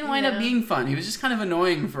he didn't wind up being fun. He was just kind of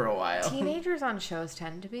annoying for a while. Teenagers on shows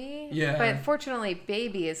tend to be. Yeah. But fortunately,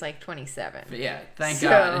 Baby is like 27. But yeah, thank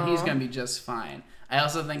God. And he's going to be just fine. I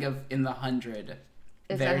also think of in the 100,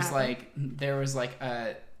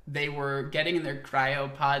 they were getting in their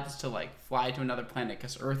cryopods to like fly to another planet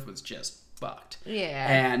because Earth was just fucked.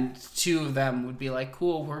 Yeah. And two of them would be like,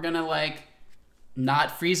 cool, we're going to like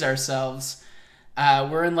not freeze ourselves.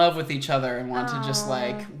 We're in love with each other and want to just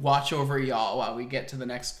like watch over y'all while we get to the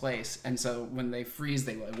next place. And so when they freeze,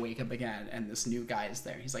 they like wake up again, and this new guy is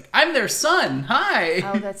there. He's like, "I'm their son. Hi."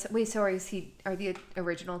 Oh, are the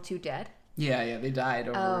original two dead? Yeah, they died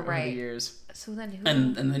over the years. So then who?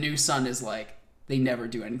 And the new son is like they never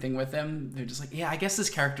do anything with him. They're just like, yeah, I guess this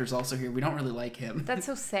character's also here. We don't really like him. That's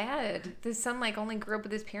so sad. This son like only grew up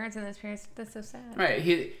with his parents, and his parents. That's so sad. Right.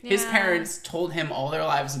 His parents told him all their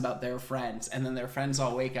lives about their friends, and then their friends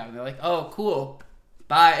all wake up and they're like, oh, cool.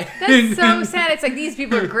 Bye. That's so sad. It's like, these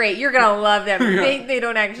people are great. You're gonna love them. They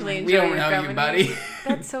don't actually enjoy. We don't your know company. you, buddy.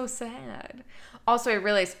 That's so sad. Also, I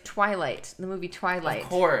realized Twilight, the movie Twilight. Of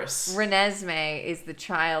course. Renesmee is the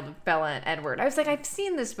child of Bella and Edward. I was like, I've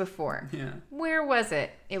seen this before. Yeah. Where was it?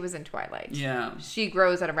 It was in Twilight. Yeah. She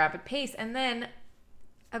grows at a rapid pace and then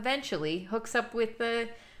eventually hooks up with the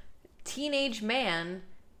teenage man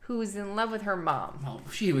who is in love with her mom. Well,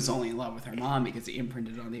 she was only in love with her mom because he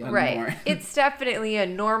imprinted on the unborn. Right. It's definitely a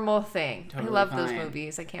normal thing. Totally I love fine. those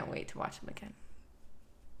movies. I can't wait to watch them again.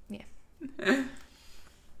 Yeah.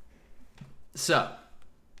 So,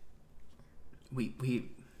 we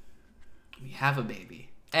have a baby.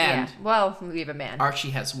 And well, we have a man. Archie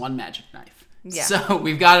has one magic knife. Yeah. So,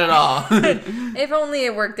 we've got it all. If only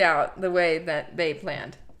it worked out the way that they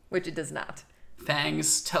planned, which it does not.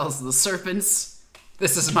 Fangs tells the serpents,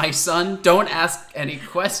 this is my son. Don't ask any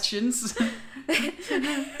questions. Imagine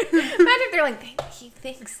if they're like, he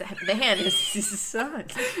thinks that man is his son.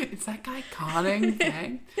 Is that guy conning?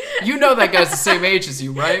 Fang? You know that guy's the same age as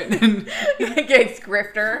you, right? Gets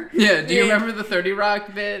grifter. Yeah, do you remember the 30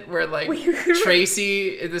 Rock bit where, like,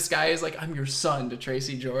 Tracy, this guy is like, I'm your son to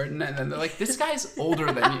Tracy Jordan, and then they're like, this guy's older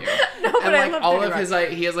than you. No, but and, I like, love all 30 of Rock. his, like,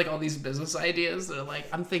 he has, like, all these business ideas that are like,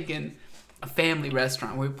 I'm thinking a family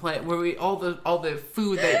restaurant where we all the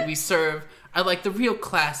food that we serve are like the real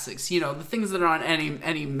classics, you know, the things that are on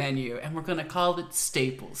any menu, and we're gonna call it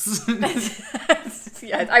Staples. Yes,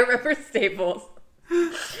 I remember Staples.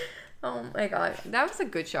 Oh my god, that was a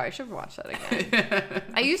good show. I should watch that again.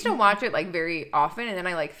 I used to watch it like very often, and then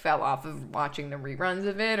I like fell off of watching the reruns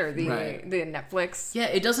of it or the Netflix. Yeah,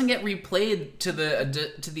 it doesn't get replayed to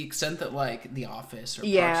the extent that like The Office or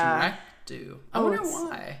Parks and Rec do. I wonder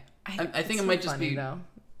why. I think it might just be a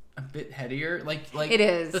bit headier. Like it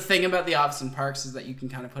is. The thing about The Office and Parks is that you can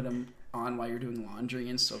kind of put them on while you're doing laundry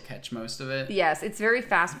and still catch most of it. Yes, it's very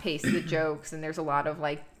fast paced, the jokes, and there's a lot of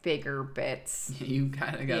like bigger bits. You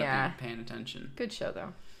kind of gotta be paying attention. Good show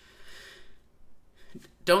though.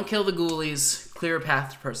 Don't kill the ghoulies. Clear a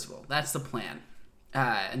path to Percival. That's the plan.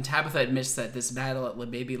 And Tabitha admits that this battle at Le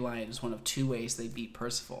Baby Lion is one of two ways they beat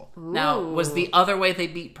Percival. Ooh. Now, was the other way they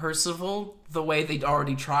beat Percival the way they'd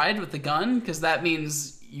already tried with the gun? Because that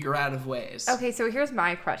means you're out of ways. Okay, so here's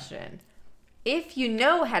my question. If you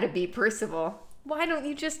know how to beat Percival, why don't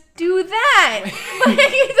you just do that?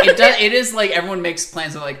 It is like everyone makes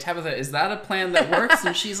plans. They're like, Tabitha, is that a plan that works?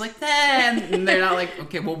 And she's like, nah. And they're not like,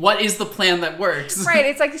 okay, well, what is the plan that works? Right,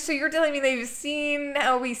 it's like, so you're telling me that you've seen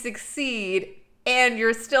how we succeed and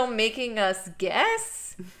you're still making us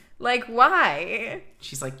guess? Like, why?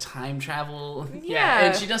 She's like, time travel. Yeah.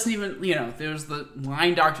 And she doesn't even, you know, there's the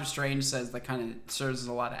line Doctor Strange says that kind of serves as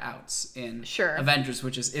a lot of outs in Avengers,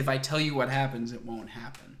 which is, if I tell you what happens, it won't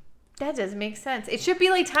happen. That doesn't make sense. It should be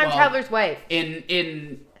like Time Traveler's Wife.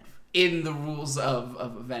 In the rules of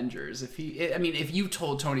Avengers, if you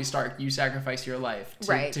told Tony Stark you sacrifice your life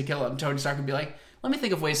to kill him, Tony Stark would be like, let me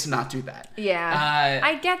think of ways to not do that. Yeah.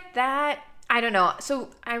 I get that. I don't know. So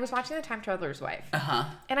I was watching The Time Traveler's Wife.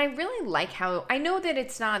 And I really like how, I know that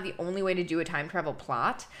it's not the only way to do a time travel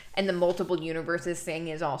plot, and the multiple universes thing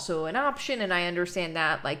is also an option, and I understand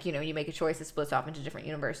that, like, you know, you make a choice, it splits off into different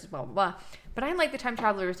universes, blah, blah, blah. But I like The Time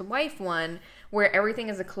Traveler's Wife one, where everything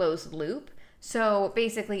is a closed loop. So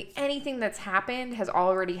basically anything that's happened has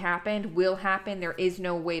already happened, will happen, there is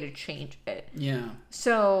no way to change it. Yeah.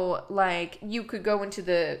 So, like, you could go into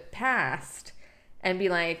the past and be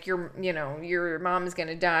like, your mom is going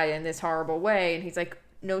to die in this horrible way. And he's like,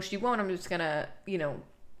 no, she won't. I'm just going to,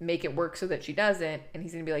 make it work so that she doesn't. And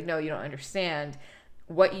he's going to be like, no, you don't understand.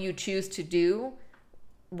 What you choose to do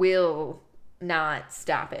will not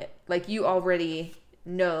stop it. Like, you already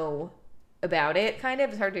know about it, kind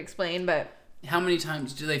of. It's hard to explain, but... How many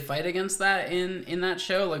times do they fight against that in that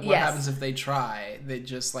show? Like, what happens if they try? They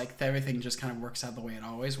just, like, everything just kind of works out the way it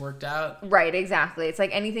always worked out? Right, exactly. It's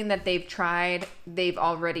like anything that they've tried, they've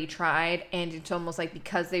already tried, and it's almost like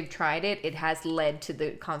because they've tried it, it has led to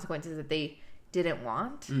the consequences that they didn't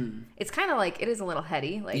want. It's kind of like, it is a little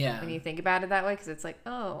heady, like, when you think about it that way, because it's like,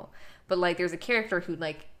 oh. But, like, there's a character who,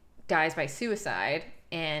 like, dies by suicide,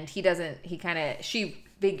 and she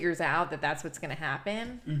figures out that that's what's going to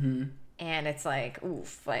happen. Mm-hmm. And it's like,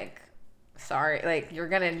 oof, like, sorry, like, you're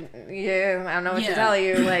gonna, I don't know what to tell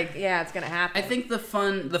you, like, it's gonna happen. I think the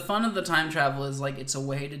fun of the time travel is, like, it's a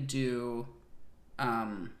way to do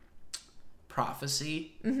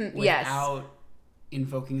prophecy without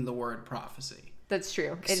invoking the word prophecy. That's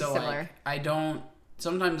true. It's so, similar.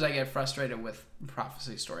 Sometimes I get frustrated with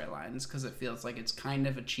prophecy storylines because it feels like it's kind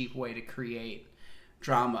of a cheap way to create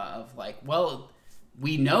drama of like, well,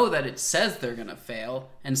 we know that it says they're going to fail,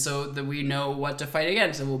 and so that we know what to fight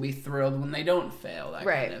against, and we'll be thrilled when they don't fail, that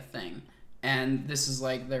kind of thing. And this is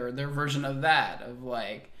like their version of that, of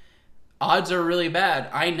like, odds are really bad.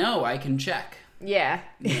 I know, I can check. Yeah.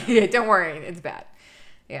 Yeah, don't worry, it's bad.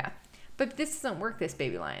 Yeah. But this doesn't work, this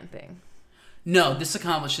baby lion thing. No, this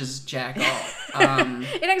accomplishes jack all.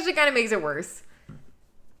 It actually kind of makes it worse.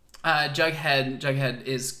 Jughead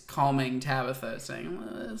is calming Tabitha, saying,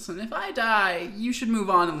 listen, if I die, you should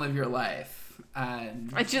move on and live your life.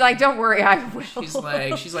 And she's like, don't worry, I will. She's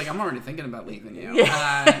like, I'm already thinking about leaving you.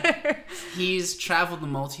 Yeah. He's traveled the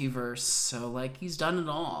multiverse, so like he's done it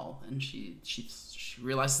all. And she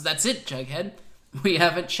realizes that's it, Jughead. We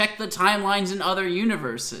haven't checked the timelines in other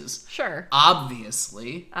universes. Sure.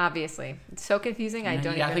 Obviously. It's so confusing, I don't even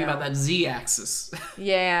know. You gotta think about that Z-axis.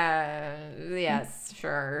 Yeah. Yes,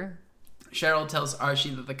 sure. Cheryl tells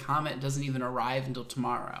Archie that the comet doesn't even arrive until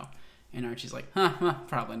tomorrow. And Archie's like, well,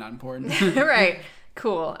 probably not important. Right.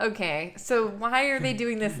 Cool. Okay. So why are they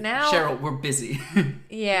doing this now? Cheryl, we're busy.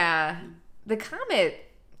 Yeah. The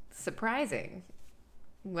comet, surprising.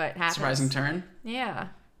 What happens? Surprising turn? Yeah.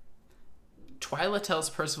 Twyla tells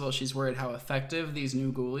Percival she's worried how effective these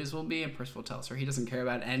new ghoulies will be, and Percival tells her he doesn't care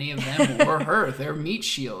about any of them or her. They're meat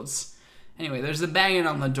shields. Anyway, there's a banging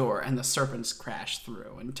on the door, and the serpents crash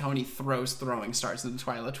through, and Tony throws throwing stars into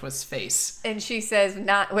Twyla Twist's face. And she says,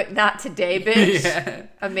 not today, bitch. Yeah.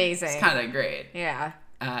 Amazing. It's kind of great. Yeah.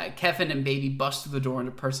 Kevin and Baby bust through the door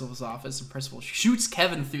into Percival's office, and Percival shoots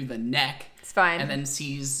Kevin through the neck. It's fine. And then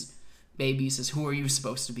sees Baby, says, who are you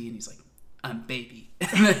supposed to be? And he's like, I'm Baby.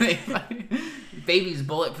 And then they fight. Baby's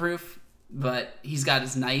bulletproof, but he's got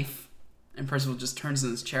his knife. And Percival just turns in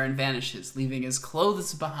his chair and vanishes, leaving his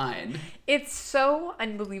clothes behind. It's so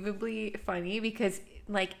unbelievably funny because,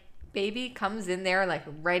 like, Baby comes in there, like,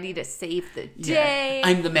 ready to save the day. Yeah.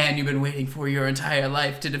 I'm the man you've been waiting for your entire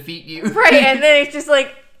life to defeat you. Right, and then it's just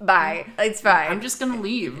like, bye. It's fine. I'm just gonna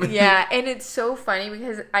leave. Yeah, and it's so funny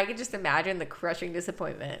because I could just imagine the crushing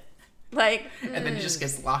disappointment. Like, and then he just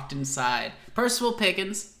gets locked inside. Percival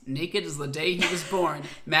Pickens, naked as the day he was born,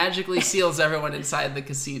 magically seals everyone inside the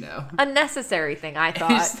casino. Unnecessary thing, I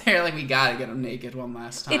thought. He's there like, we gotta get him naked one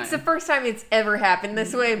last time. It's the first time it's ever happened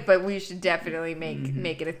this way, but we should definitely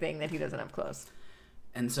make it a thing that he doesn't have clothes.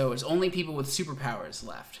 And so it's only people with superpowers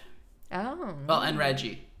left. Oh. Well, and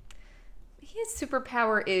Reggie. His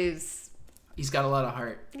superpower is... He's got a lot of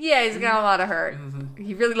heart. Yeah, he's got a lot of heart.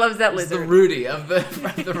 He really loves that He's lizard. the Rudy of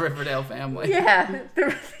the Riverdale family. Yeah.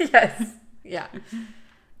 Yes. Yeah.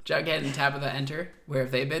 Jughead and Tabitha enter. Where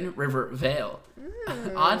have they been? Rivervale.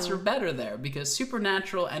 Odds are better there because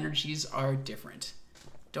supernatural energies are different.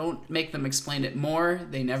 Don't make them explain it more.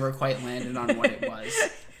 They never quite landed on what it was.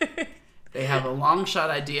 They have a long shot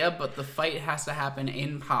idea, but the fight has to happen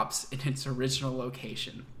in Pops in its original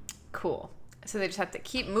location. Cool. So they just have to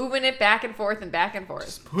keep moving it back and forth and back and forth.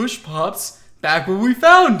 Just push Pops back where we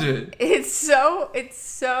found it. It's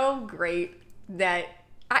so great that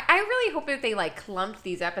I really hope that they like clumped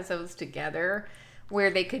these episodes together where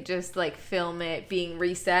they could just like film it being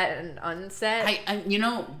reset and unset. I you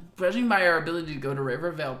know, judging by our ability to go to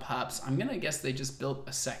Rivervale Pops, I'm gonna guess they just built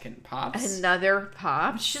a second Pops. Another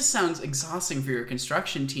Pops? Which just sounds exhausting for your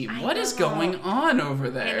construction team. What is know. going on over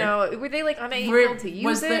there? I know. Were they like unable to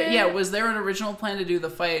use it? Was there an original plan to do the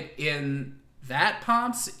fight in that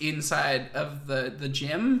Pops inside of the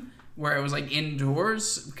gym? Where it was like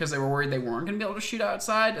indoors because they were worried they weren't going to be able to shoot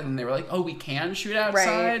outside. And then they were like, oh, we can shoot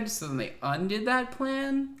outside. Right. So then they undid that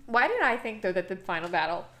plan. Why did I think, though, that the final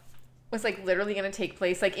battle was like literally going to take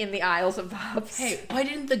place like in the aisles of Pops? Hey, why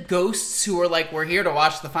didn't the ghosts who were like, we're here to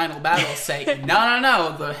watch the final battle say,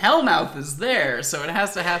 no, the Hellmouth is there. So it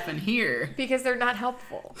has to happen here. Because they're not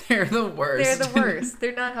helpful. They're the worst. They're the worst.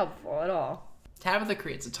 They're not helpful at all. Tabitha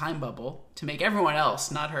creates a time bubble to make everyone else,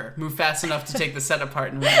 not her, move fast enough to take the set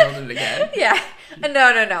apart and rebuild it again. Yeah. No,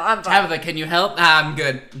 I'm fine. Tabitha, can you help? I'm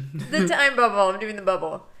good. The time bubble. I'm doing the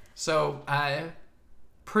bubble. So,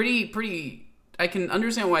 pretty... I can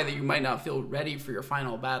understand why that you might not feel ready for your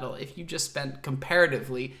final battle if you just spent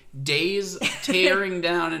comparatively days tearing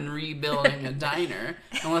down and rebuilding a diner.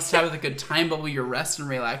 Unless Tabitha could time bubble your rest and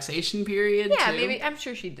relaxation period, yeah, too. maybe. I'm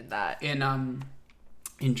sure she did that.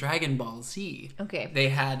 In Dragon Ball Z, okay, they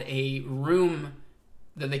had a room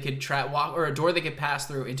that they could walk, or a door they could pass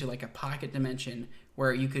through into like a pocket dimension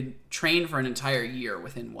where you could train for an entire year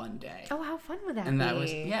within one day. Oh, how fun would that be? And that was,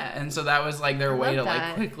 and so that was like their way to that.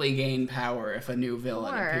 like quickly gain power if a new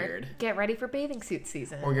villain appeared. Get ready for bathing suit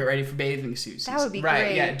season. Or get ready for bathing suit season. That would be right,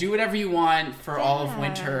 great. Yeah, do whatever you want for all of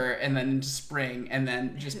winter and then into spring and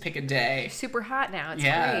then just pick a day. Super hot now. It's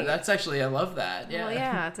yeah, great. that's actually, I love that. Yeah. Well,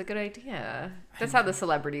 yeah, it's a good idea. That's how the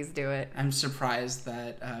celebrities do it. I'm surprised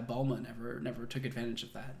that Bulma never took advantage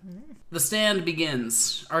of that. The stand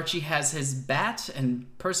begins. Archie has his bat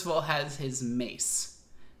and Percival has his mace.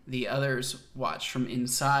 The others watch from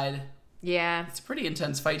inside. Yeah. It's a pretty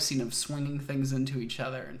intense fight scene of swinging things into each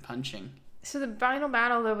other and punching. So the final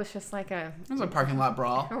battle, though, was just like It was a parking lot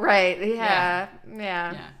brawl. Right,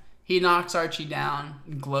 yeah. He knocks Archie down,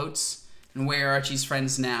 gloats, and where are Archie's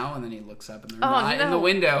friends now? And then he looks up and they're not in the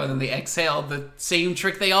window. And then they exhale the same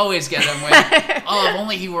trick they always get him with. If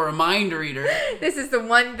only he were a mind reader. This is the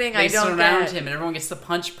one thing I don't get. They surround him and everyone gets to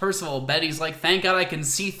punch Percival. Betty's like, thank God I can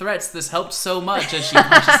see threats. This helped so much as she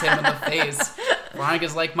punches him in the face.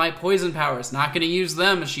 Veronica's like, my poison powers, not going to use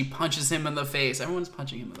them. As she punches him in the face. Everyone's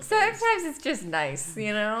punching him in the face. Sometimes it's just nice,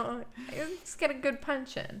 you know? Just get a good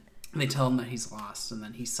punch in. They tell him that he's lost, and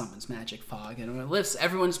then he summons magic fog, and when it lifts,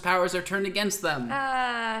 everyone's powers are turned against them.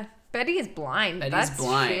 Betty is blind. Betty's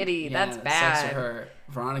blind. Shitty. Yeah, That's bad. Sucks to her.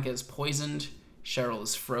 Veronica is poisoned. Cheryl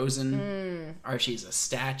is frozen. Archie's a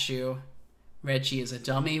statue. Reggie is a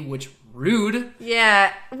dummy, which rude.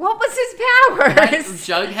 Yeah. What was his powers?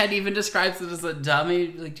 Jughead even describes it as a dummy.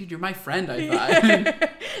 Like, dude, you're my friend, I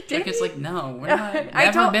thought. Jughead's like, no, we're not.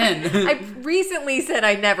 Never been. I recently said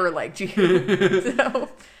I never liked you. So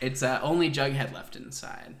it's only Jughead left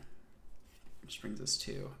inside. Which brings us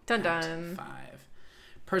to Dun Act dun. 5.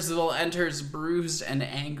 Percival enters bruised and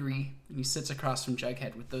angry, and he sits across from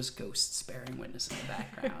Jughead with those ghosts bearing witness in the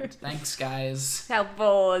background. Thanks, guys.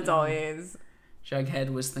 helpful as always.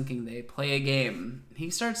 Jughead was thinking they play a game. He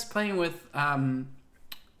starts playing with, what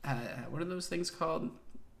are those things called?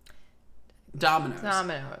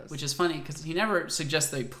 Dominoes. Which is funny, because he never suggests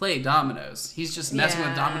they play dominoes. He's just messing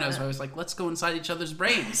with dominoes, where I was like, let's go inside each other's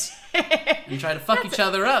brains and try to fuck each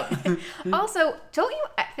other up. Also, don't you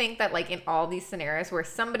think that, like, in all these scenarios where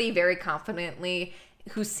somebody very confidently,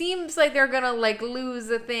 who seems like they're gonna, like, lose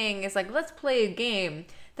a thing, is like, let's play a game,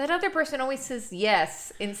 that other person always says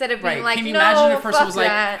yes instead of being like, can you no, imagine if a person fuck was like,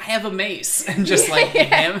 that. I have a mace, and just like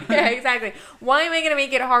him? Yeah, exactly. Why am I gonna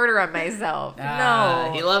make it harder on myself?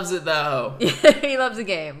 No. He loves it though. He loves a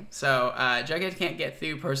game. So Jughead can't get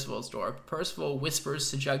through Percival's door. Percival whispers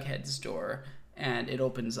to Jughead's door, and it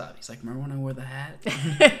opens up. He's like, remember when I wore the hat?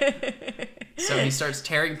 So he starts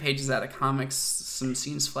tearing pages out of comics. Some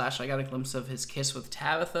scenes flash. I got a glimpse of his kiss with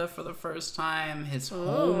Tabitha for the first time. His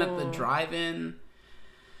home at the drive-in.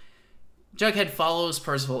 Jughead follows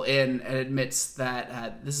Percival in and admits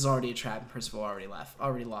that this is already a trap and Percival already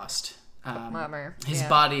lost. His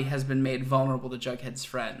body has been made vulnerable to Jughead's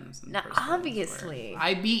friends. Now, obviously.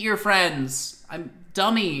 I beat your friends. I'm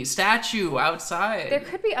dummy, statue outside. There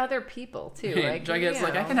could be other people, too. Like, Jughead's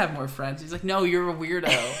like, I can have more friends. He's like, no, you're a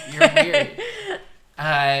weirdo. You're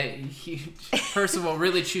weird. Percival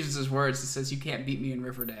really chooses his words and says, you can't beat me in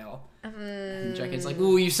Riverdale. And Jughead's like,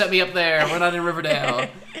 ooh, you set me up there. We're not in Riverdale.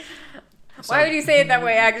 Why would you say it that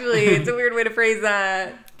way, actually? It's a weird way to phrase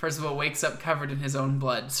that. Percival wakes up covered in his own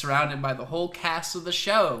blood, surrounded by the whole cast of the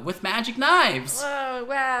show, with magic knives. Whoa,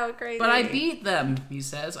 wow, crazy. But I beat them, he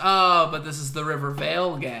says. Oh, but this is the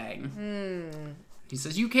Rivervale gang. He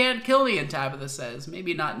says, you can't kill me, and Tabitha says,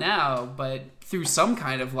 maybe not now, but through some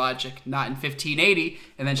kind of logic, not in 1580.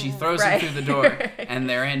 And then she throws him through the door, and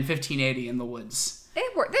they're in 1580 in the woods.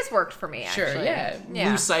 This worked for me, actually. Sure, yeah.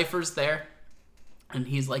 Lou Cypher's there. And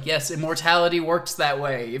he's like, yes, immortality works that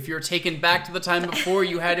way. If you're taken back to the time before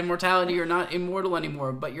you had immortality, you're not immortal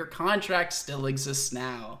anymore. But your contract still exists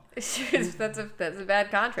now. That's a bad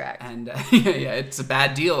contract. And it's a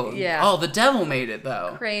bad deal. Yeah. Oh, the devil made it,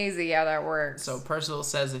 though. Crazy how that works. So Percival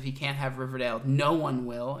says if he can't have Riverdale, no one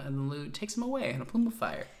will. And Lou takes him away in a plume of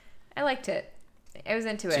fire. I liked it. I was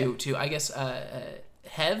into it. To I guess,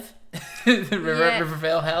 Hev? The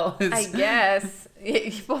Rivervale Hell? I guess.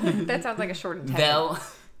 Well, that sounds like a short and Vel.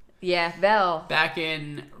 Yeah, Vel. Back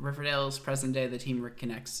in Riverdale's present day, the team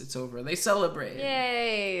reconnects. It's over. They celebrate.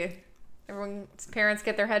 Yay. Everyone's parents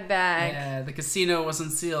get their head back. Yeah, the casino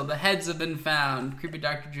wasn't sealed. The heads have been found. Creepy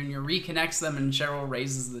Dr. Jr. reconnects them, and Cheryl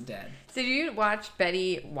raises the dead. Did you watch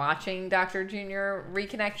Betty watching Dr. Jr.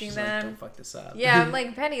 reconnecting She's them? like, don't fuck this up. Yeah, I'm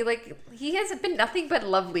like, Betty, like, he has been nothing but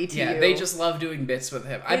lovely to you. Yeah, they just love doing bits with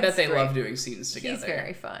him. I bet they love doing scenes together. He's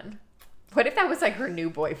very fun. What if that was like her new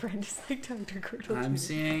boyfriend, just like Dr. Curdle Jr.? I'm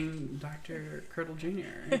seeing Dr. Curdle Jr.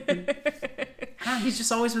 He's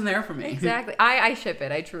just always been there for me. Exactly. I ship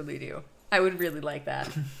it. I truly do. I would really like that.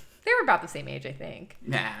 They were about the same age, I think.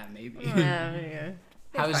 Nah, maybe. Yeah.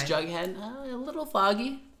 How is fine. Jughead? A little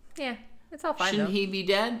foggy. Yeah, it's all fine. Shouldn't though. he be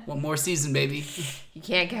dead? One more season, baby. You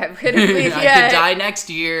can't get rid of me I yet. could die next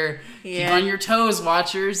year. Yeah. Keep on your toes,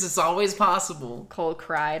 watchers. It's always possible. Cole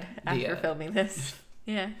cried after filming this.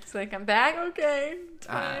 Yeah, it's like, I'm back? Okay. It's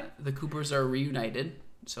fine. The Coopers are reunited,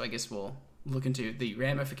 so I guess we'll look into the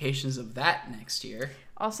ramifications of that next year.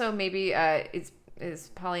 Also, maybe is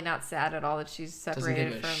Polly not sad at all that she's Doesn't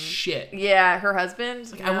separated give a from shit. Yeah, her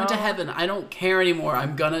husband. Like, I went to heaven. I don't care anymore.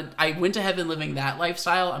 I went to heaven living that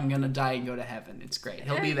lifestyle. I'm gonna die and go to heaven. It's great.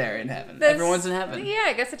 He'll be there in heaven. Everyone's in heaven. Yeah,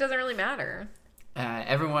 I guess it doesn't really matter.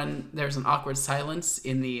 There's an awkward silence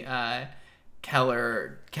in the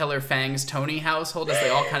Keller Fang's Tony household as they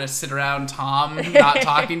all kind of sit around Tom, not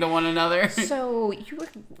talking to one another. So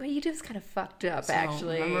what you did was kind of fucked up,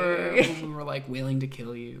 actually. Remember when we were like willing to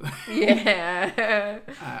kill you? Yeah.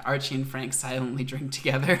 Archie and Frank silently drink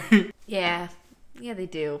together. Yeah, they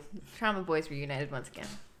do. Trauma Boys reunited once again.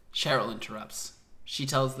 Cheryl interrupts. She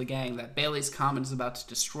tells the gang that Bailey's Comet is about to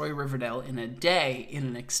destroy Riverdale in a day in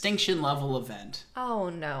an extinction level event. Oh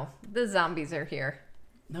no, the zombies are here.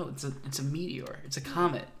 No, it's a meteor. It's a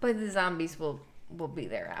comet. But the zombies will be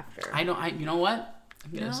there after. You know what?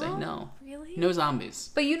 I'm gonna say no. Really? No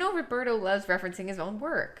zombies. But you know Roberto loves referencing his own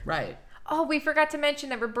work. Right. Oh, we forgot to mention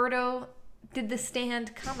that Roberto did the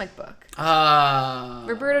Stand comic book.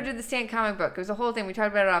 Roberto did the Stand comic book. It was a whole thing. We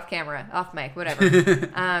talked about it off camera, off mic, whatever.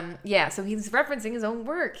 Yeah, so he's referencing his own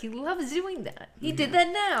work. He loves doing that. He did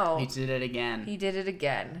that now. He did it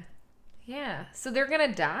again. Yeah. So they're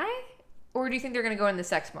gonna die? Or do you think they're going to go in the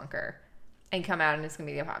sex bunker and come out and it's going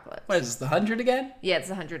to be the apocalypse? What is this, the 100 again? Yeah, it's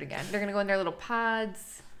the 100 again. They're going to go in their little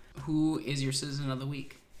pods. Who is your citizen of the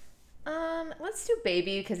week? Let's do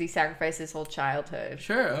Baby because he sacrificed his whole childhood.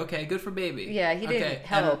 Sure, okay, good for Baby. Yeah, he didn't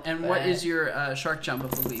help. And what is your shark jump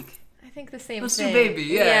of the week? I think the same Let's thing. do Baby,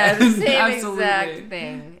 yeah. Yeah, the same Absolutely. exact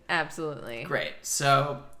thing. Absolutely. Great.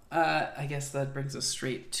 So, I guess that brings us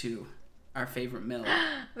straight to our favorite mill.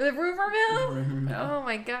 The Rumor Mill? Rumor Mill. Oh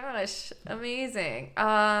my gosh. Amazing.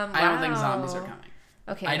 I don't think zombies are coming.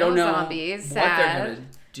 Okay, I don't know zombies. what Sad. they're going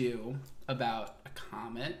to do about a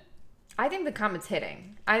comet. I think the comet's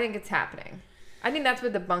hitting. I think it's happening. I think that's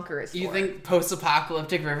what the bunker is for. You think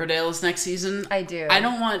post-apocalyptic Riverdale is next season? I do. I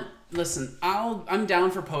don't want... Listen, I'm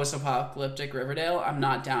down for post-apocalyptic Riverdale. I'm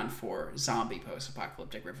not down for zombie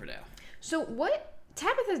post-apocalyptic Riverdale. So what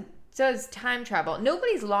Tabitha does time travel?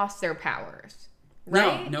 Nobody's lost their powers,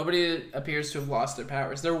 right? No, nobody appears to have lost their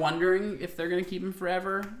powers. They're wondering if they're going to keep them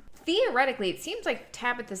forever. Theoretically, it seems like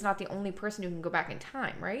Tabitha's not the only person who can go back in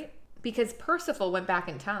time, right? Because Percival went back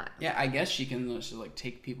in time. Yeah, I guess she can just, like,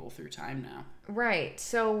 take people through time now. Right.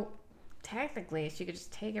 So technically, she could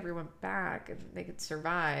just take everyone back and they could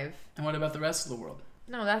survive. And what about the rest of the world?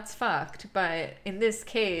 No, that's fucked. But in this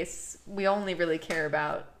case, we only really care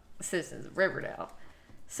about citizens of Riverdale.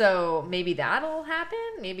 So maybe that'll happen.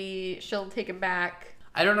 Maybe she'll take it back.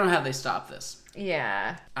 I don't know how they stop this.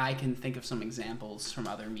 Yeah. I can think of some examples from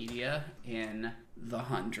other media. In The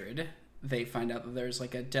 100, they find out that there's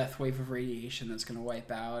like a death wave of radiation that's going to wipe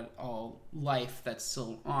out all life that's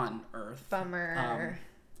still on Earth. Bummer.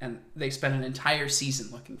 And they spend an entire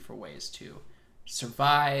season looking for ways to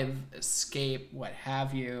survive, escape, what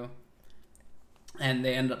have you. And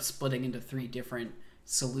they end up splitting into 3 different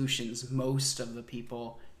solutions. Most of the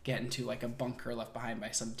people get into like a bunker left behind by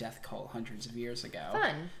some death cult hundreds of years ago.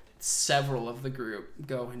 Fun. Several of the group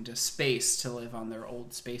go into space to live on their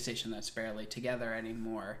old space station that's barely together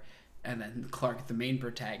anymore. And then Clark, the main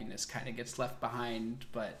protagonist, kind of gets left behind.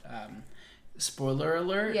 But spoiler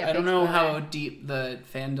alert, yeah, I don't know how deep the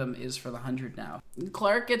fandom is for the 100 now.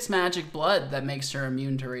 Clark gets magic blood that makes her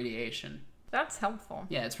immune to radiation. That's helpful.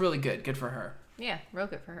 Yeah, it's really good. Good for her. Yeah, real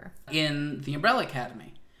good for her. In the Umbrella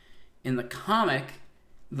Academy, in the comic,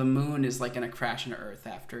 the moon is like going to crash into Earth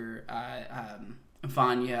after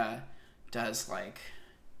Vanya does like...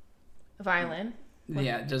 Violin.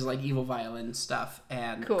 Yeah, does like evil violin stuff.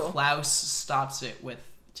 And cool. Klaus stops it with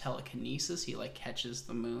telekinesis. He like catches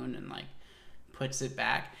the moon and like puts it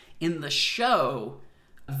back. In the show,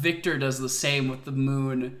 Victor does the same with the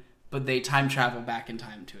moon, but they time travel back in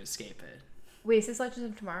time to escape it. Wait, is this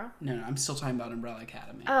Legends of Tomorrow? No, I'm still talking about Umbrella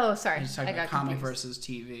Academy. Oh, sorry. I'm just talking about comic versus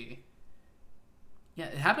TV. Yeah,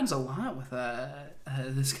 it happens a lot with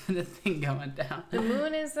this kind of thing going down. The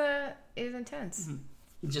moon is intense.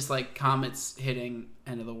 Mm-hmm. Just like comets hitting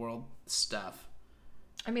end of the world stuff.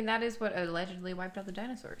 I mean, that is what allegedly wiped out the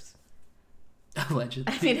dinosaurs.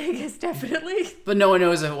 Allegedly. I mean, I guess definitely. But no one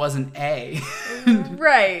knows if it wasn't A.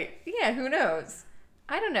 Right. Yeah, who knows?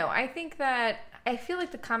 I don't know. I think that I feel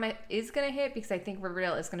like the comet is going to hit because I think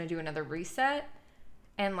Riverdale is going to do another reset.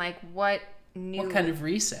 And like what kind of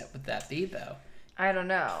reset would that be though? I don't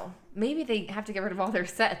know. Maybe they have to get rid of all their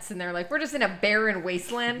sets and they're like, we're just in a barren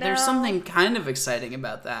wasteland now. There's something kind of exciting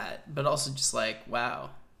about that, but also just like,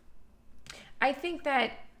 wow. I think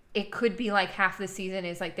that it could be like half the season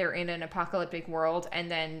is like they're in an apocalyptic world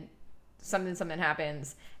and then something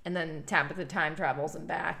happens and then Tabitha time travels and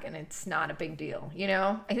back and it's not a big deal, you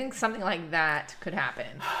know? I think something like that could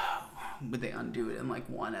happen. Would they undo it in like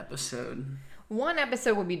one episode? One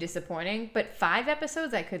episode would be disappointing, but 5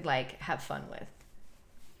 episodes I could like have fun with.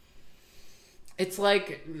 It's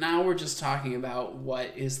like now we're just talking about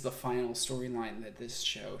what is the final storyline that this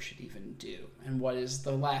show should even do and what is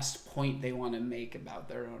the last point they want to make about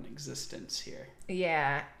their own existence here.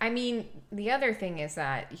 Yeah. I mean, the other thing is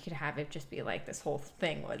that you could have it just be like this whole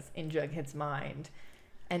thing was in Jughead's mind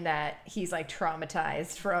and that he's like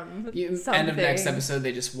traumatized from something. End of next episode,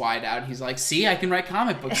 they just wide out. He's like, see, I can write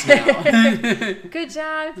comic books now. Good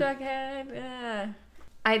job, Jughead. Yeah.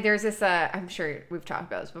 There's this, I'm sure we've talked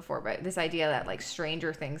about this before, but this idea that like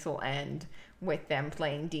Stranger Things will end with them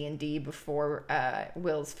playing D&D before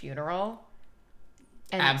Will's funeral.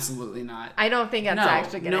 And absolutely not. I don't think that's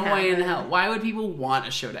actually going to happen. No way in hell. Why would people want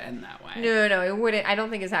a show to end that way? No, it wouldn't. I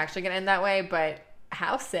don't think it's actually going to end that way, but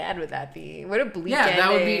how sad would that be? What a bleak ending. Yeah,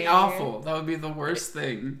 that would be awful. That would be the worst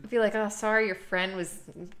thing. I'd be like, oh, sorry, your friend was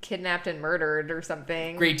kidnapped and murdered or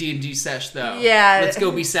something. Great D&D sesh, though. Yeah. Let's go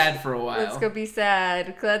be sad for a while. Let's go be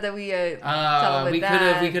sad. Glad that we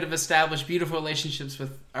we could have established beautiful relationships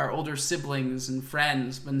with our older siblings and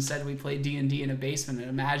friends, but instead we played D&D in a basement and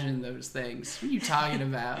imagined those things. What are you talking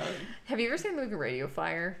about? Have you ever seen the movie Radio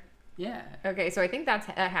Flyer? Yeah. Okay, so I think that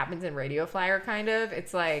happens in Radio Flyer, kind of.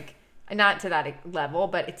 It's like, not to that level,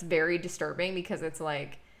 but it's very disturbing because it's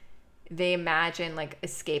like they imagine like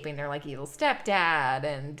escaping their like evil stepdad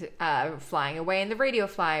and flying away in the Radio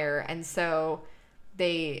Flyer, and so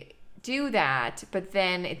they do that, but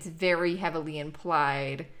then it's very heavily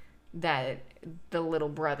implied that the little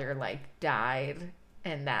brother like died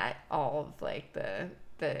and that all of like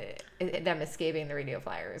them escaping the Radio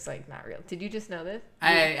Flyer is like not real. Did you just know this?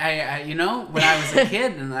 I you know, when I was a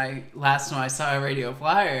kid and last time I saw a Radio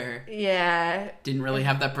Flyer, didn't really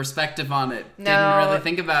have that perspective on it. No, didn't really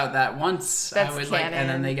think about that once. That's I was canon. like, and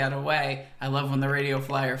then they got away. I love when the Radio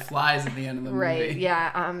Flyer flies at the end of the movie. Right?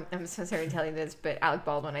 Yeah. I'm so sorry to tell you this, but Alec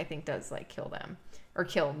Baldwin I think does like kill them. Or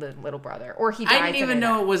killed the little brother. Or he dies. I didn't even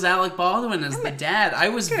know it was Alec Baldwin as the dad. I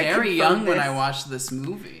was very young when I watched this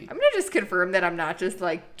movie. I'm going to just confirm that I'm not just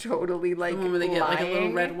like totally like the one where they lying. get like a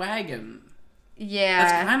little red wagon. Yeah.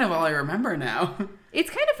 That's kind of all I remember now. It's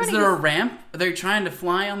kind of funny. Is there a ramp? Are they trying to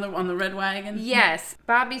fly on the red wagon? Yes.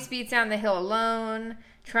 Bobby speeds down the hill alone,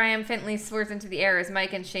 triumphantly soars into the air as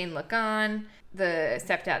Mike and Shane look on. The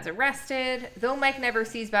stepdad's arrested. Though Mike never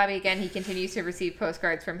sees Bobby again, he continues to receive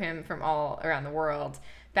postcards from him from all around the world.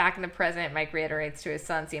 Back in the present, Mike reiterates to his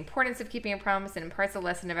sons the importance of keeping a promise and imparts a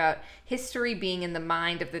lesson about history being in the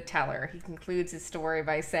mind of the teller. He concludes his story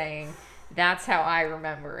by saying, "That's how I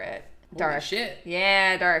remember it." Dark. Holy shit.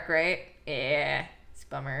 Yeah, dark, right? Yeah. It's a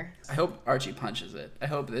bummer. I hope Archie punches it. I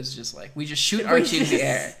hope it's just like, we just shoot Archie in the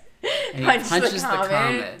air. And he punches the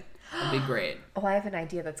comet. That'd be great. Oh, I have an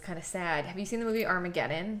idea that's kind of sad. Have you seen the movie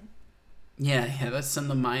Armageddon? Yeah, that's some of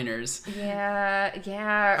the miners.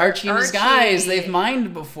 Yeah. Archie and his guys, they've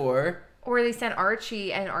mined before. Or they sent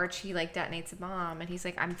Archie, and Archie, like, detonates a bomb, and he's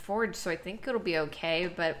like, I'm forged, so I think it'll be okay,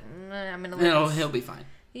 but I'm gonna let he'll be fine.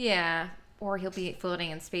 Yeah. Or he'll be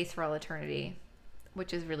floating in space for all eternity,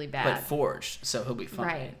 which is really bad. But forged, so he'll be fine.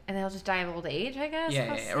 Right. And they'll just die of old age, I guess?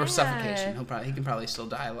 Yeah. Or suffocation. He can probably still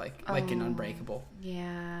die like in Unbreakable.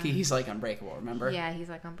 Yeah. He's like Unbreakable, remember? Yeah, he's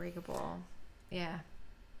like Unbreakable. Yeah.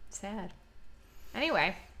 Sad.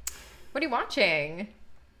 Anyway, what are you watching?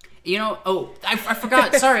 You know, I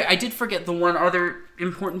forgot. Sorry, I did forget the one other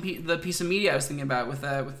important piece of media I was thinking about with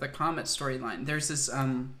the comet storyline. There's this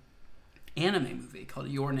anime movie called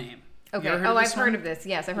Your Name. Okay. I've heard of this.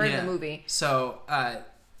 Yes, I've heard of the movie. So,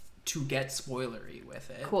 to get spoilery with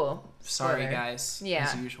it. Cool. Sorry, guys. Yeah.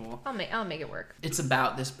 As usual. I'll make it work. It's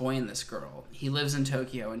about this boy and this girl. He lives in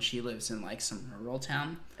Tokyo and she lives in like some rural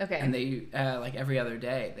town. Okay. And they like every other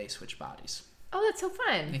day they switch bodies. Oh, that's so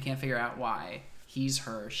fun. They can't figure out why. He's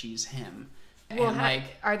her, she's him. Well, and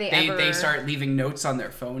are they start leaving notes on their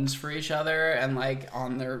phones for each other and like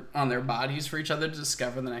on their bodies for each other to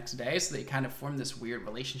discover the next day. So they kind of form this weird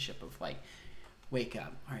relationship of like wake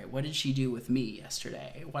up. All right, what did she do with me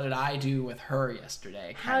yesterday? What did I do with her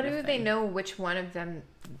yesterday? How do they know which one of them,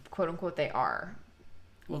 quote unquote, they are?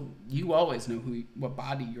 Well, you always know what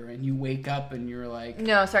body you're in. You wake up and you're like...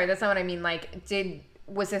 No, sorry, that's not what I mean. Like,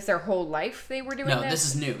 was this their whole life they were doing this? No, this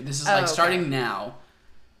is new. This is starting now,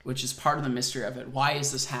 which is part of the mystery of it. Why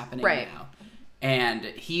is this happening now?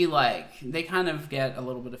 And they kind of get a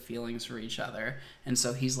little bit of feelings for each other. And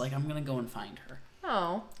so he's like, I'm going to go and find her.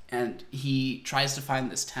 Oh. And he tries to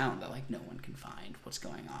find this town that, like, no one can find. What's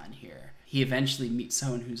going on here? He eventually meets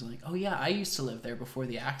someone who's like, oh, yeah, I used to live there before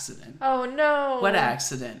the accident. Oh, no. What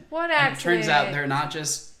accident? What accident? And it turns out they're not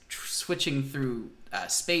just switching through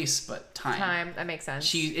space, but time. Time. That makes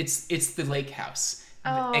sense. It's the lake house.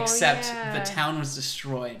 Oh, except yeah. the town was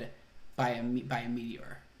destroyed by a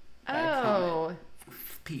meteor. By a comet.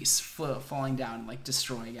 Piece falling down, like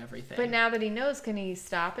destroying everything. But now that he knows, can he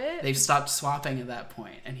stop it? They've stopped swapping at that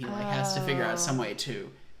point, and he has to figure out some way to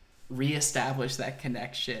reestablish that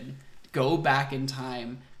connection, go back in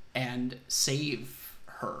time, and save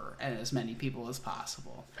her and as many people as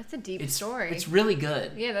possible. That's a deep story. It's really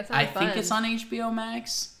good. Yeah, that sounds fun. I think it's on HBO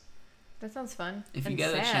Max. That sounds fun. If you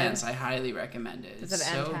get a chance, I highly recommend it. Does it's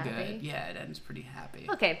it end so happy? good. Yeah, it ends pretty happy.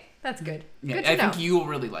 Okay, that's good. Yeah, good I think you will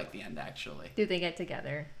really like the end, actually. Do they get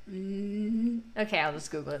together? Okay, I'll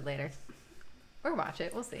just Google it later. Or watch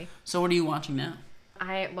it. We'll see. So what are you watching now?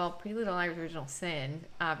 Pretty Little Liars Original Sin,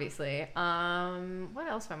 obviously. What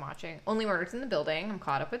else am I watching? Only Murders in the Building. I'm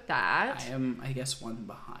caught up with that. I am, I guess, one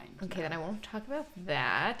behind. Okay, then I won't talk about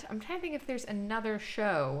that. I'm trying to think if there's another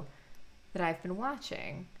show that I've been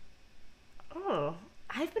watching. Oh,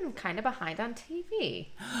 I've been kind of behind on TV.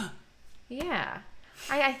 Yeah.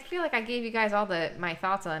 I feel like I gave you guys all my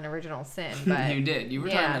thoughts on Original Sin, but... You did. You were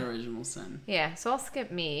talking about Original Sin. Yeah, so I'll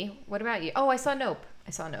skip me. What about you? Oh, I saw Nope.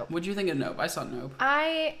 What'd you think of Nope? I saw Nope.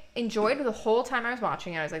 I enjoyed the whole time I was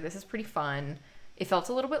watching it. I was like, this is pretty fun. It felt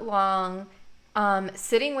a little bit long.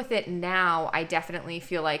 Sitting with it now, I definitely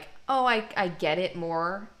feel like, I get it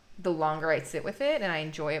more the longer I sit with it, and I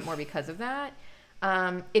enjoy it more because of that.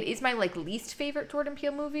 It is my least favorite Jordan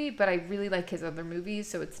Peele movie, but I really like his other movies,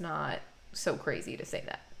 so it's not so crazy to say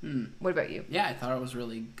that. What about you? Yeah, I thought it was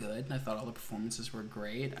really good. I thought all the performances were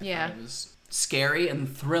great. I thought it was scary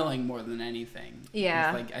and thrilling more than anything.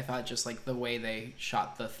 Yeah. I thought just the way they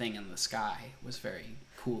shot the thing in the sky was very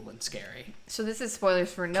cool and scary. So this is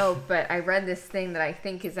spoilers for Nope, but I read this thing that I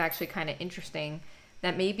think is actually kind of interesting,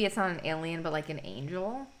 that maybe it's not an alien, but an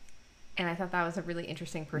angel. And I thought that was a really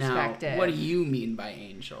interesting perspective. Now, what do you mean by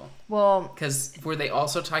angel? Well... Because were they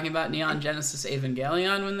also talking about Neon Genesis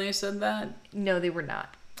Evangelion when they said that? No, they were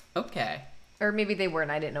not. Okay. Or maybe they were,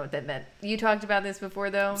 and I didn't know what that meant. You talked about this before,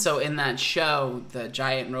 though? So in that show, the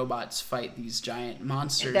giant robots fight these giant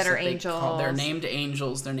monsters. That are angels. They're named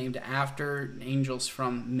angels. They're named after angels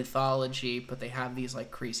from mythology, but they have these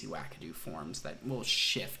crazy wackadoo forms that will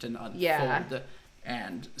shift and unfold. Yeah.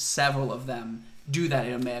 And several of them do that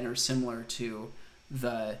in a manner similar to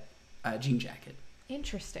the Jean Jacket.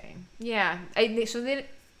 Interesting. Yeah.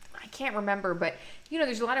 I can't remember, but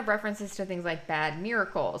there's a lot of references to things like bad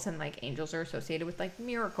miracles, and angels are associated with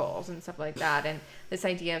miracles and stuff like that, and this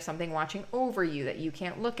idea of something watching over you that you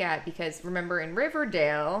can't look at, because remember in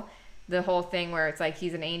Riverdale, the whole thing where it's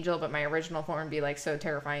he's an angel, but my original form would be so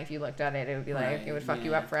terrifying if you looked at it, it would be it would fuck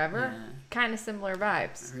you up forever. Yeah. Kind of similar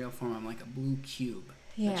vibes. My real form, I'm like a blue cube.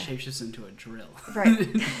 Yeah. That shapes us into a drill. Right.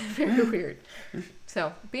 Very weird.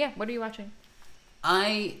 So, but yeah, what are you watching?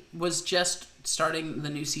 I was just starting the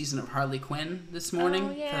new season of Harley Quinn this morning.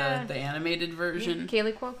 Oh, yeah. The animated version. Yeah,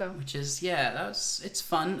 Kaylee Cuoco. Which is, it's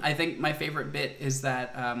fun. I think my favorite bit is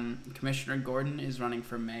that Commissioner Gordon is running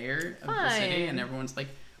for mayor of the city, and everyone's like,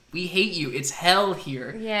 we hate you. It's hell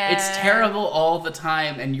here. Yeah. It's terrible all the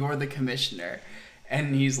time, and you're the commissioner.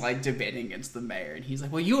 And he's debating against the mayor, and he's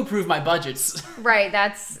like, well, you approve my budgets. Right,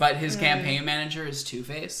 that's... But his campaign manager is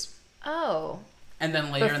Two-Face. Oh. And then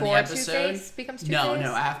later in the episode... Two-Face becomes Two-Face?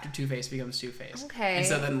 No, after Two-Face becomes Two-Face. Okay. And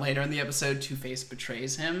so then later in the episode, Two-Face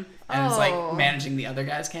betrays him and is managing the other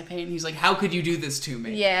guy's campaign. He's like, how could you do this to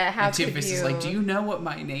me? Yeah, how and could you? Two-Face is like, do you know what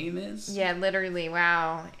my name is? Yeah, literally,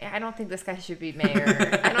 wow. I don't think this guy should be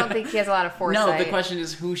mayor. I don't think he has a lot of foresight. No, the question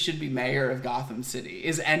is, who should be mayor of Gotham City?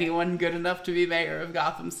 Is anyone good enough to be mayor of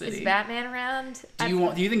Gotham City? Is Batman around? Do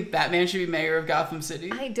you think Batman should be mayor of Gotham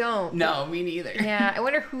City? I don't. No, me neither. Yeah, I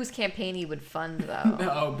wonder whose campaign he would fund, though.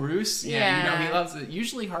 Oh, Bruce? Yeah, he loves it.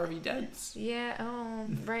 Usually Harvey Dent's. Yeah, oh,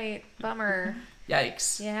 right. Bummer.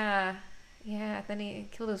 Yikes. Yeah, then he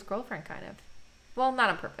killed his girlfriend, kind of. Well, not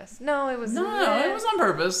on purpose. No, it was... No, it was on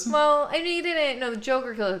purpose. Well, I mean, he didn't... No, the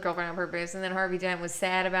Joker killed his girlfriend on purpose, and then Harvey Dent was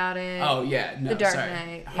sad about it. Oh, yeah. No, The Dark sorry.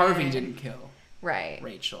 Knight. Harvey didn't kill. Right.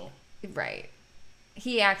 Rachel. Right.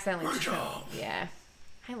 He accidentally Rachel. Yeah.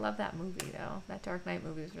 I love that movie, though. That Dark Knight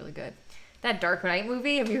movie was really good. That Dark Knight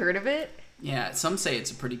movie, have you heard of it? Yeah, some say it's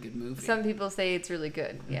a pretty good movie. Some people say it's really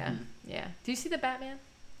good. Yeah. Yeah. Do you see The Batman?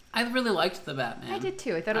 I really liked the Batman. I did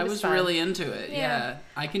too. I thought it was fun. really into it. Yeah. Yeah.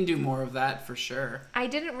 I can do more of that for sure. I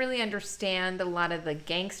didn't really understand a lot of the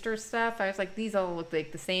gangster stuff. I was like, these all look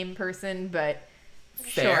like the same person, but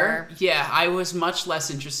Fair. sure. Yeah, I was much less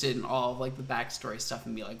interested in all of like the backstory stuff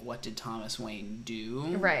and be like, what did Thomas Wayne do?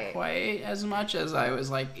 Right. Quite as much as I was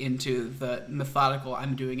like into the methodical.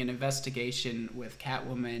 I'm doing an investigation with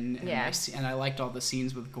Catwoman, and Yeah. I liked all the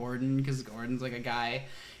scenes with Gordon because Gordon's like a guy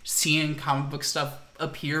seeing comic book stuff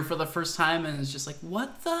appear for the first time, and it's just like,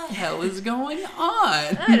 what the hell is going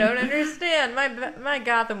on? I don't understand. My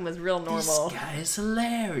Gotham was real normal. This guy is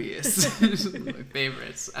hilarious. He's one of my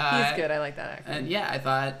favorites. He's good. I like that actor. And yeah, I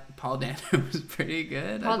thought Paul Dano was pretty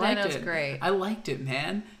good. Paul I liked Dano's it. great. I liked it,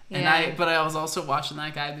 man. And Yeah. but I was also watching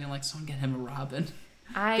that guy being like, someone get him a Robin.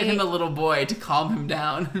 Get him I a little boy to calm him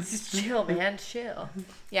down. just chill, man, chill.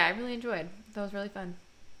 Yeah, I really enjoyed. That was really fun.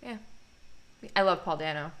 Yeah, I love Paul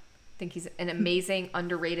Dano. I think he's an amazing,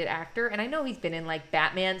 underrated actor, and I know he's been in like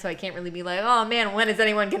Batman, so I can't really be like, oh man, when is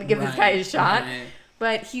anyone gonna give this guy a shot? Right.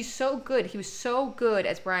 But he's so good. He was so good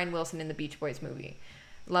as Brian Wilson in the Beach Boys movie,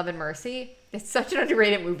 Love and Mercy. It's such an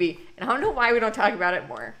underrated movie, and I don't know why we don't talk about it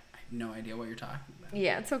more. I have no idea what you're talking about.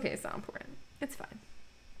 Yeah, it's okay. It's not important. It's fine.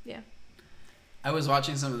 Yeah. I was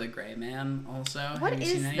watching some of The Gray Man also. What Have you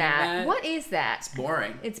seen is any of that? What is It's that?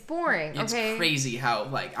 boring. It's boring. It's Okay. crazy how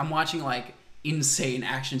like I'm watching like insane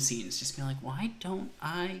action scenes, just being like, why don't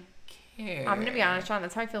I care? I'm gonna be honest, Sean.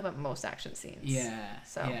 That's how I feel about most action scenes. Yeah.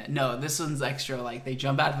 So. Yeah. No, this one's extra. Like they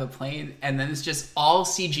jump out of a plane, and then it's just all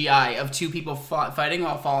CGI of two people fighting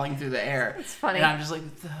while falling through the air. It's funny. And I'm just like,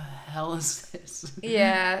 what the hell is this?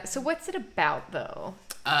 Yeah. So what's it about though?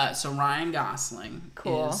 So Ryan Gosling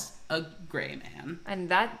Cool. is a gray man. And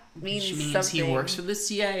that means, Which means something. he works for the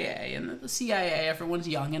CIA, and the CIA, everyone's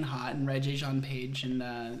young and hot, and Reggie Jean Page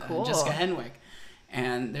and Cool. Jessica Henwick,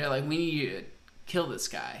 and they're like, we need you to kill this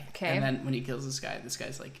guy. Okay. And then when he kills this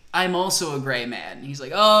guy's like, I'm also a gray man. And he's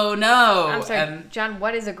like, oh no. I'm sorry, And John.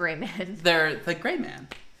 What is a gray man? they're the gray man.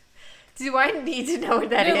 Do I need to know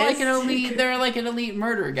what that They're is? like an elite. They're like an elite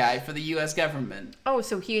murder guy for the U.S. government. Oh,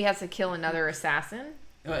 so he has to kill another assassin?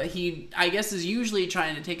 He, I guess, is usually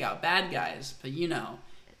trying to take out bad guys, but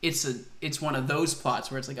it's one of those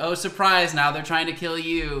plots where it's like, oh, surprise! Now they're trying to kill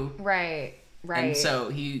you. Right. Right. And so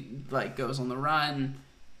he like goes on the run,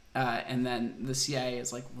 and then the CIA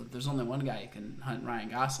is like, well, there's only one guy who can hunt Ryan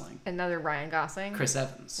Gosling, Another Ryan Gosling. Chris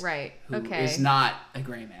Evans, Right. who Okay. is not a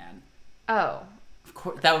gray man. Oh. Of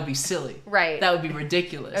course, that would be silly. Right. That would be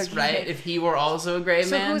ridiculous, Okay. right? If he were also a gray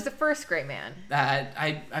So man. who's the first gray man?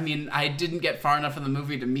 I mean, I didn't get far enough in the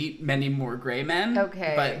movie to meet many more gray men.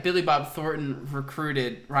 Okay. But Billy Bob Thornton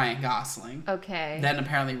recruited Ryan Gosling. Okay. Then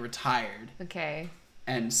apparently retired. Okay.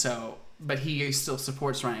 And so, but he still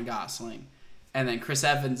supports Ryan Gosling. And then Chris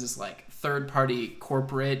Evans is like third party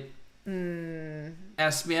corporate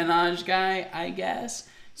espionage guy, I guess.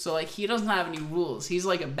 So like he doesn't have any rules. He's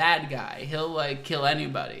like a bad guy. He'll like kill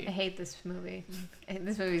anybody. I hate this movie.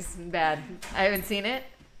 This movie's bad. I haven't seen it.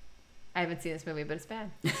 I haven't seen this movie, but it's bad.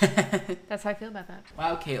 That's how I feel about that.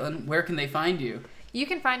 Wow, Kaitlin, where can they find you? You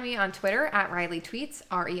can find me on Twitter at Riley Tweets,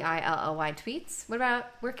 REILLY Tweets. What about,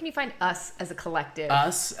 where can you find us as a collective?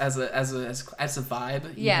 Us as a vibe.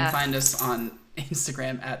 You Yeah. can find us on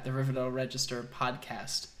Instagram at the Riverdale Register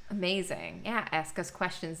podcast. Amazing. Yeah, ask us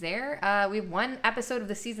questions there. We have one episode of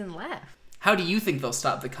the season left. How do you think they'll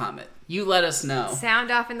stop the comet? You let us know.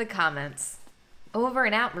 Sound off in the comments. Over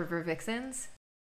and out, River Vixens.